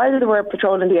 While they were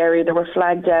patrolling the area, they were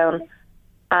flagged down,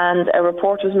 and a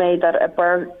report was made that a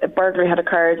burglary had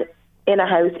occurred in a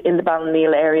house in the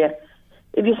Ballinmeal area.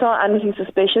 If you saw anything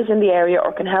suspicious in the area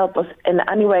or can help us in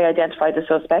any way identify the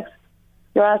suspects,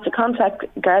 you're asked to contact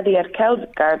Gardaí at Kells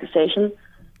Garda Station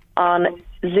on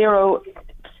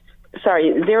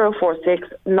 046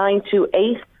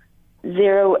 928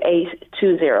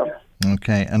 0820.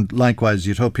 Okay, and likewise,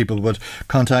 you'd hope people would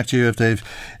contact you if they've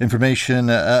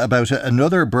information about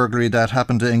another burglary that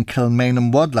happened in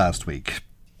Kilmainham Wood last week.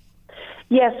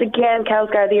 Yes, again, Kells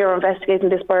Gardaí are investigating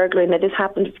this burglary, and this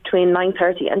happened between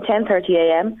 9:30 and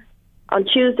 10:30am on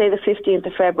Tuesday, the 15th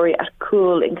of February at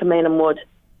Cool in Kilmainham Wood.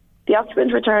 The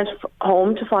occupant returned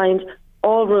home to find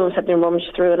all rooms had been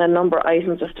rummaged through and a number of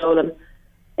items are stolen.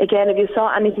 Again, if you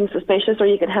saw anything suspicious or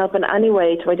you can help in any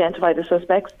way to identify the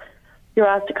suspects, you're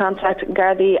asked to contact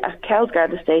Gardaí at Kells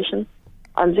Garda Station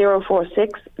on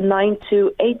 046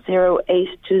 9280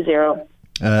 820.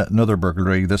 Another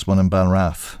burglary, this one in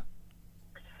Balrath.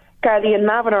 Gardaí in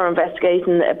Navan are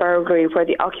investigating a burglary where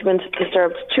the occupant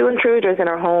disturbed two intruders in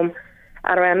her home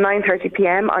at around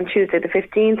 9:30pm on Tuesday the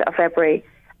 15th of February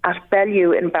at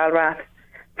Bellew in Balrath.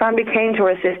 Family came to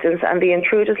our assistance and the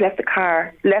intruders left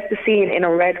the scene in a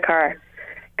red car.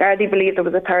 Gardaí believed there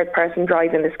was a third person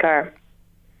driving this car.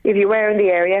 If you were in the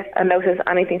area and notice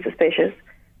anything suspicious,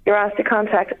 you're asked to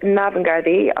contact Navan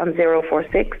Gardaí on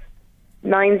 046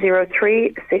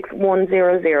 903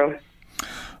 6100.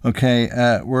 OK,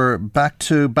 we're back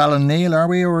to Ballinneal, are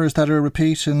we, or is that a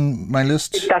repeat in my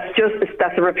list?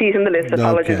 That's a repeat in the list.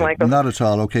 Apologies, okay. Michael. Not at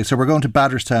all. OK, so we're going to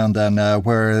Badderstown then,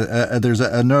 where there's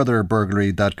another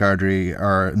burglary that Gardaí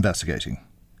are investigating.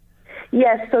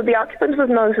 Yes, so the occupant was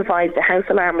notified the house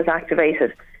alarm was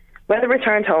activated. When they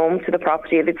returned home to the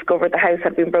property, they discovered the house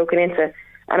had been broken into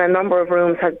and a number of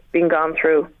rooms had been gone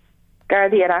through.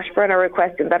 Gardaí at Ashburn are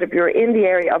requesting that if you're in the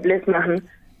area of Lismahon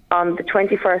on the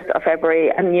 21st of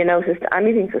February and you noticed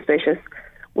anything suspicious,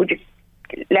 would you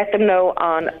let them know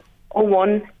on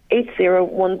 01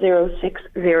 8010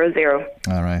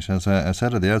 All right. As I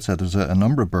said at the outset, there's a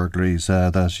number of burglaries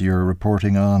that you're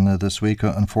reporting on this week,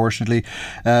 unfortunately.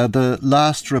 The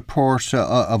last report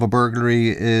of a burglary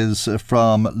is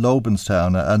from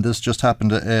Lobanstown, and this just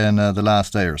happened in the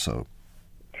last day or so.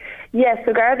 Yes,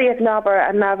 so Gardaí at Nobber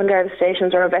and Navan Garda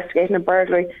stations are investigating a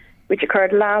burglary which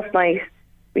occurred last night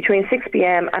between 6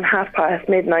 p.m. and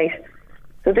midnight.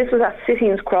 So this was at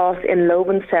City's Cross in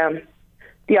Lobanstown.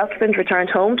 The occupant returned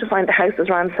home to find the house was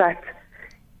ransacked.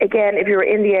 Again, if you were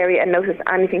in the area and noticed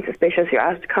anything suspicious, you're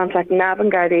asked to contact Navan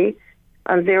Gardaí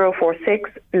on 046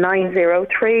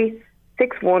 903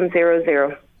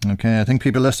 6100. OK, I think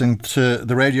people listening to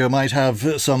the radio might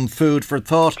have some food for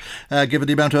thought, given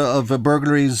the amount of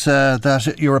burglaries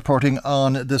that you're reporting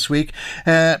on this week.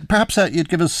 Perhaps you'd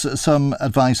give us some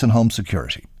advice on home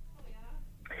security.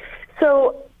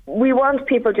 So we want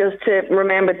people just to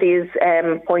remember these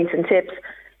points and tips.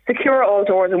 Secure all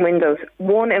doors and windows.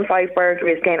 1 in 5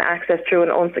 burglaries gain access through an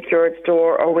unsecured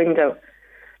door or window.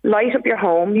 Light up your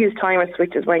home. Use timer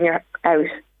switches when you're out.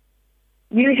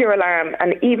 Use your alarm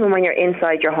and even when you're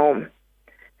inside your home.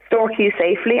 Store keys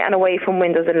safely and away from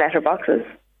windows and letterboxes.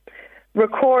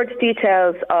 Record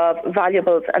details of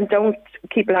valuables and don't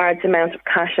keep large amounts of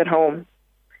cash at home.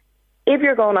 If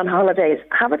you're going on holidays,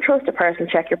 have a trusted person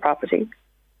check your property.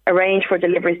 Arrange for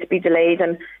deliveries to be delayed,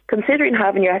 and considering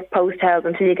having your post held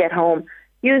until you get home,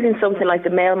 using something like the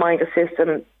Mailminder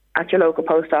system at your local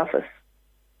post office.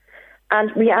 And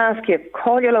we ask you,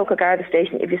 call your local Garda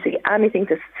station if you see anything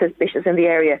suspicious in the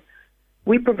area.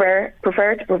 We prefer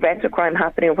to prevent a crime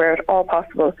happening where at all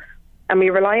possible, and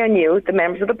we rely on you, the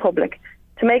members of the public,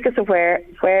 to make us aware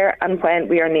where and when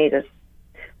we are needed.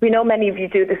 We know many of you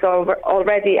do this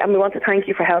already, and we want to thank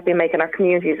you for helping making our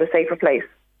communities a safer place.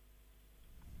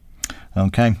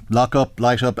 OK, lock up,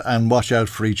 light up and watch out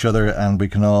for each other, and we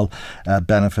can all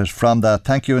benefit from that.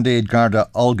 Thank you indeed, Garda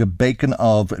Olga Bacon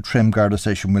of Trim Garda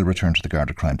Station. We'll return to the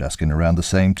Garda Crime Desk in around the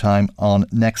same time on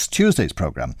next Tuesday's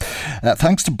programme.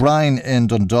 Thanks to Brian in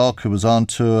Dundalk, who was on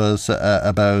to us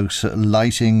about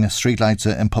lighting streetlights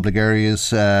in public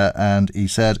areas, and he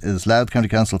said, is Louth County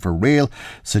Council for real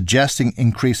suggesting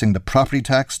increasing the property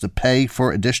tax to pay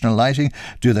for additional lighting?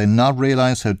 Do they not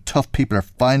realise how tough people are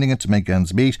finding it to make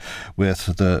ends meet?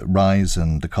 With the rise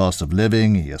in the cost of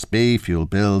living, ESB, fuel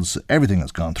bills, everything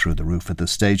has gone through the roof at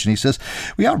this stage. And he says,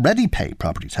 we already pay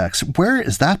property tax. Where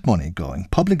is that money going?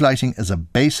 Public lighting is a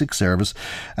basic service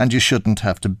and you shouldn't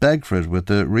have to beg for it. With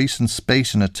the recent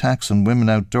spate attacks on women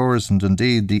outdoors and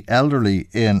indeed the elderly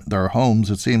in their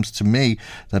homes, it seems to me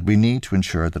that we need to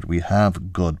ensure that we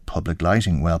have good public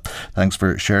lighting. Well, thanks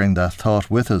for sharing that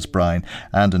thought with us, Brian,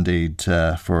 and indeed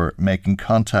for making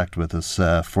contact with us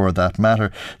for that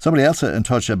matter. Somebody else in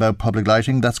touch about public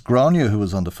lighting, that's Grania, who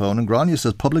was on the phone, and Grania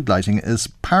says public lighting is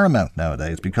paramount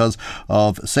nowadays because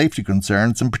of safety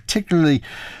concerns, and particularly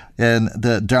in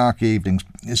the dark evenings.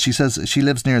 She says she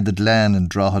lives near the Glen in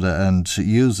Drogheda and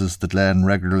uses the Glen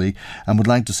regularly and would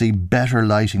like to see better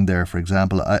lighting there. For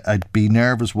example, I'd be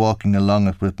nervous walking along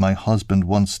it with my husband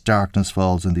once darkness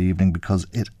falls in the evening because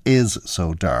it is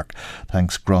so dark.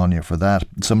 Thanks, Grania, for that.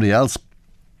 Somebody else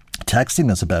texting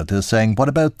us about this, saying, what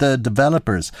about the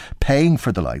developers paying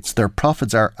for the lights? Their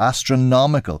profits are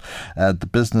astronomical. The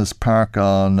business park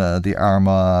on the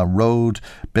Armagh Road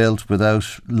built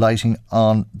without lighting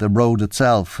on the road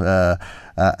itself.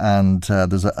 And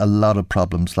there's a lot of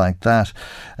problems like that.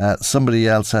 Somebody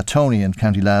else, Tony in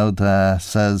County Louth,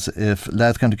 says if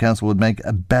Louth County Council would make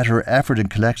a better effort in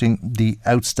collecting the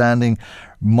outstanding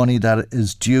money that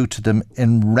is due to them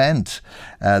in rent,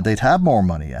 they'd have more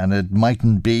money and it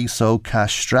mightn't be so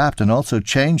cash strapped, and also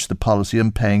change the policy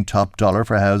on paying top dollar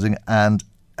for housing and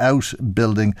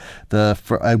outbidding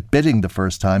the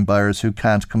first-time buyers who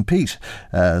can't compete,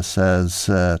 says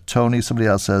Tony. Somebody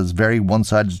else says very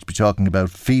one-sided to be talking about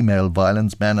female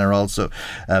violence. Men are also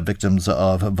victims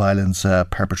of violence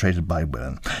perpetrated by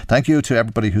women. Thank you to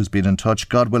everybody who's been in touch.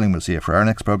 God willing, we'll see you for our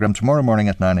next programme tomorrow morning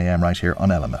at 9 a.m. right here on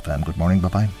LMFM. Good morning.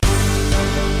 Bye-bye.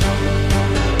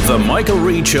 The Michael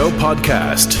Reid Show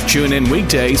podcast. Tune in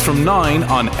weekdays from 9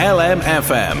 on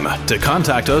LMFM. To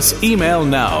contact us, email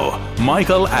now,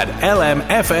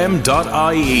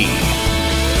 michael@lmfm.ie.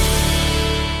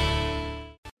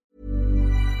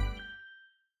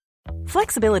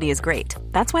 Flexibility is great.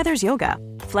 That's why there's yoga.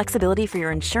 Flexibility for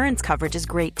your insurance coverage is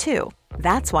great too.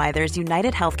 That's why there's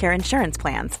United Healthcare Insurance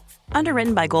Plans.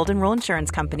 Underwritten by Golden Rule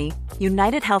Insurance Company,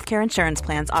 United Healthcare Insurance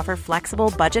Plans offer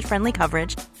flexible, budget-friendly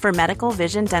coverage for medical,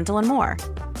 vision, dental, and more.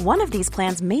 One of these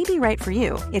plans may be right for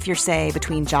you if you're, say,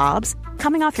 between jobs,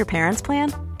 coming off your parents'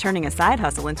 plan, turning a side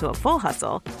hustle into a full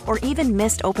hustle, or even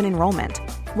missed open enrollment.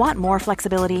 Want more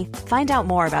flexibility? Find out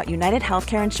more about United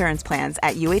Healthcare Insurance Plans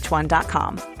at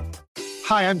uh1.com.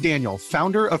 Hi, I'm Daniel,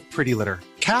 founder of Pretty Litter.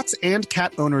 Cats and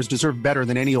cat owners deserve better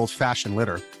than any old-fashioned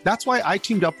litter. That's why I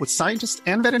teamed up with scientists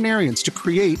and veterinarians to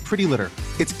create Pretty Litter.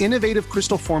 Its innovative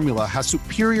crystal formula has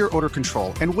superior odor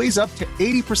control and weighs up to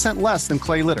 80% less than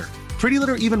clay litter. Pretty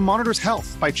Litter even monitors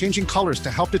health by changing colors to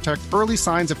help detect early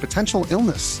signs of potential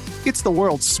illness. It's the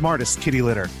world's smartest kitty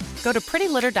litter. Go to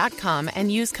prettylitter.com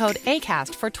and use code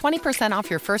ACAST for 20% off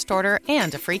your first order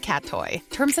and a free cat toy.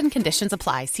 Terms and conditions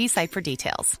apply. See site for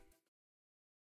details.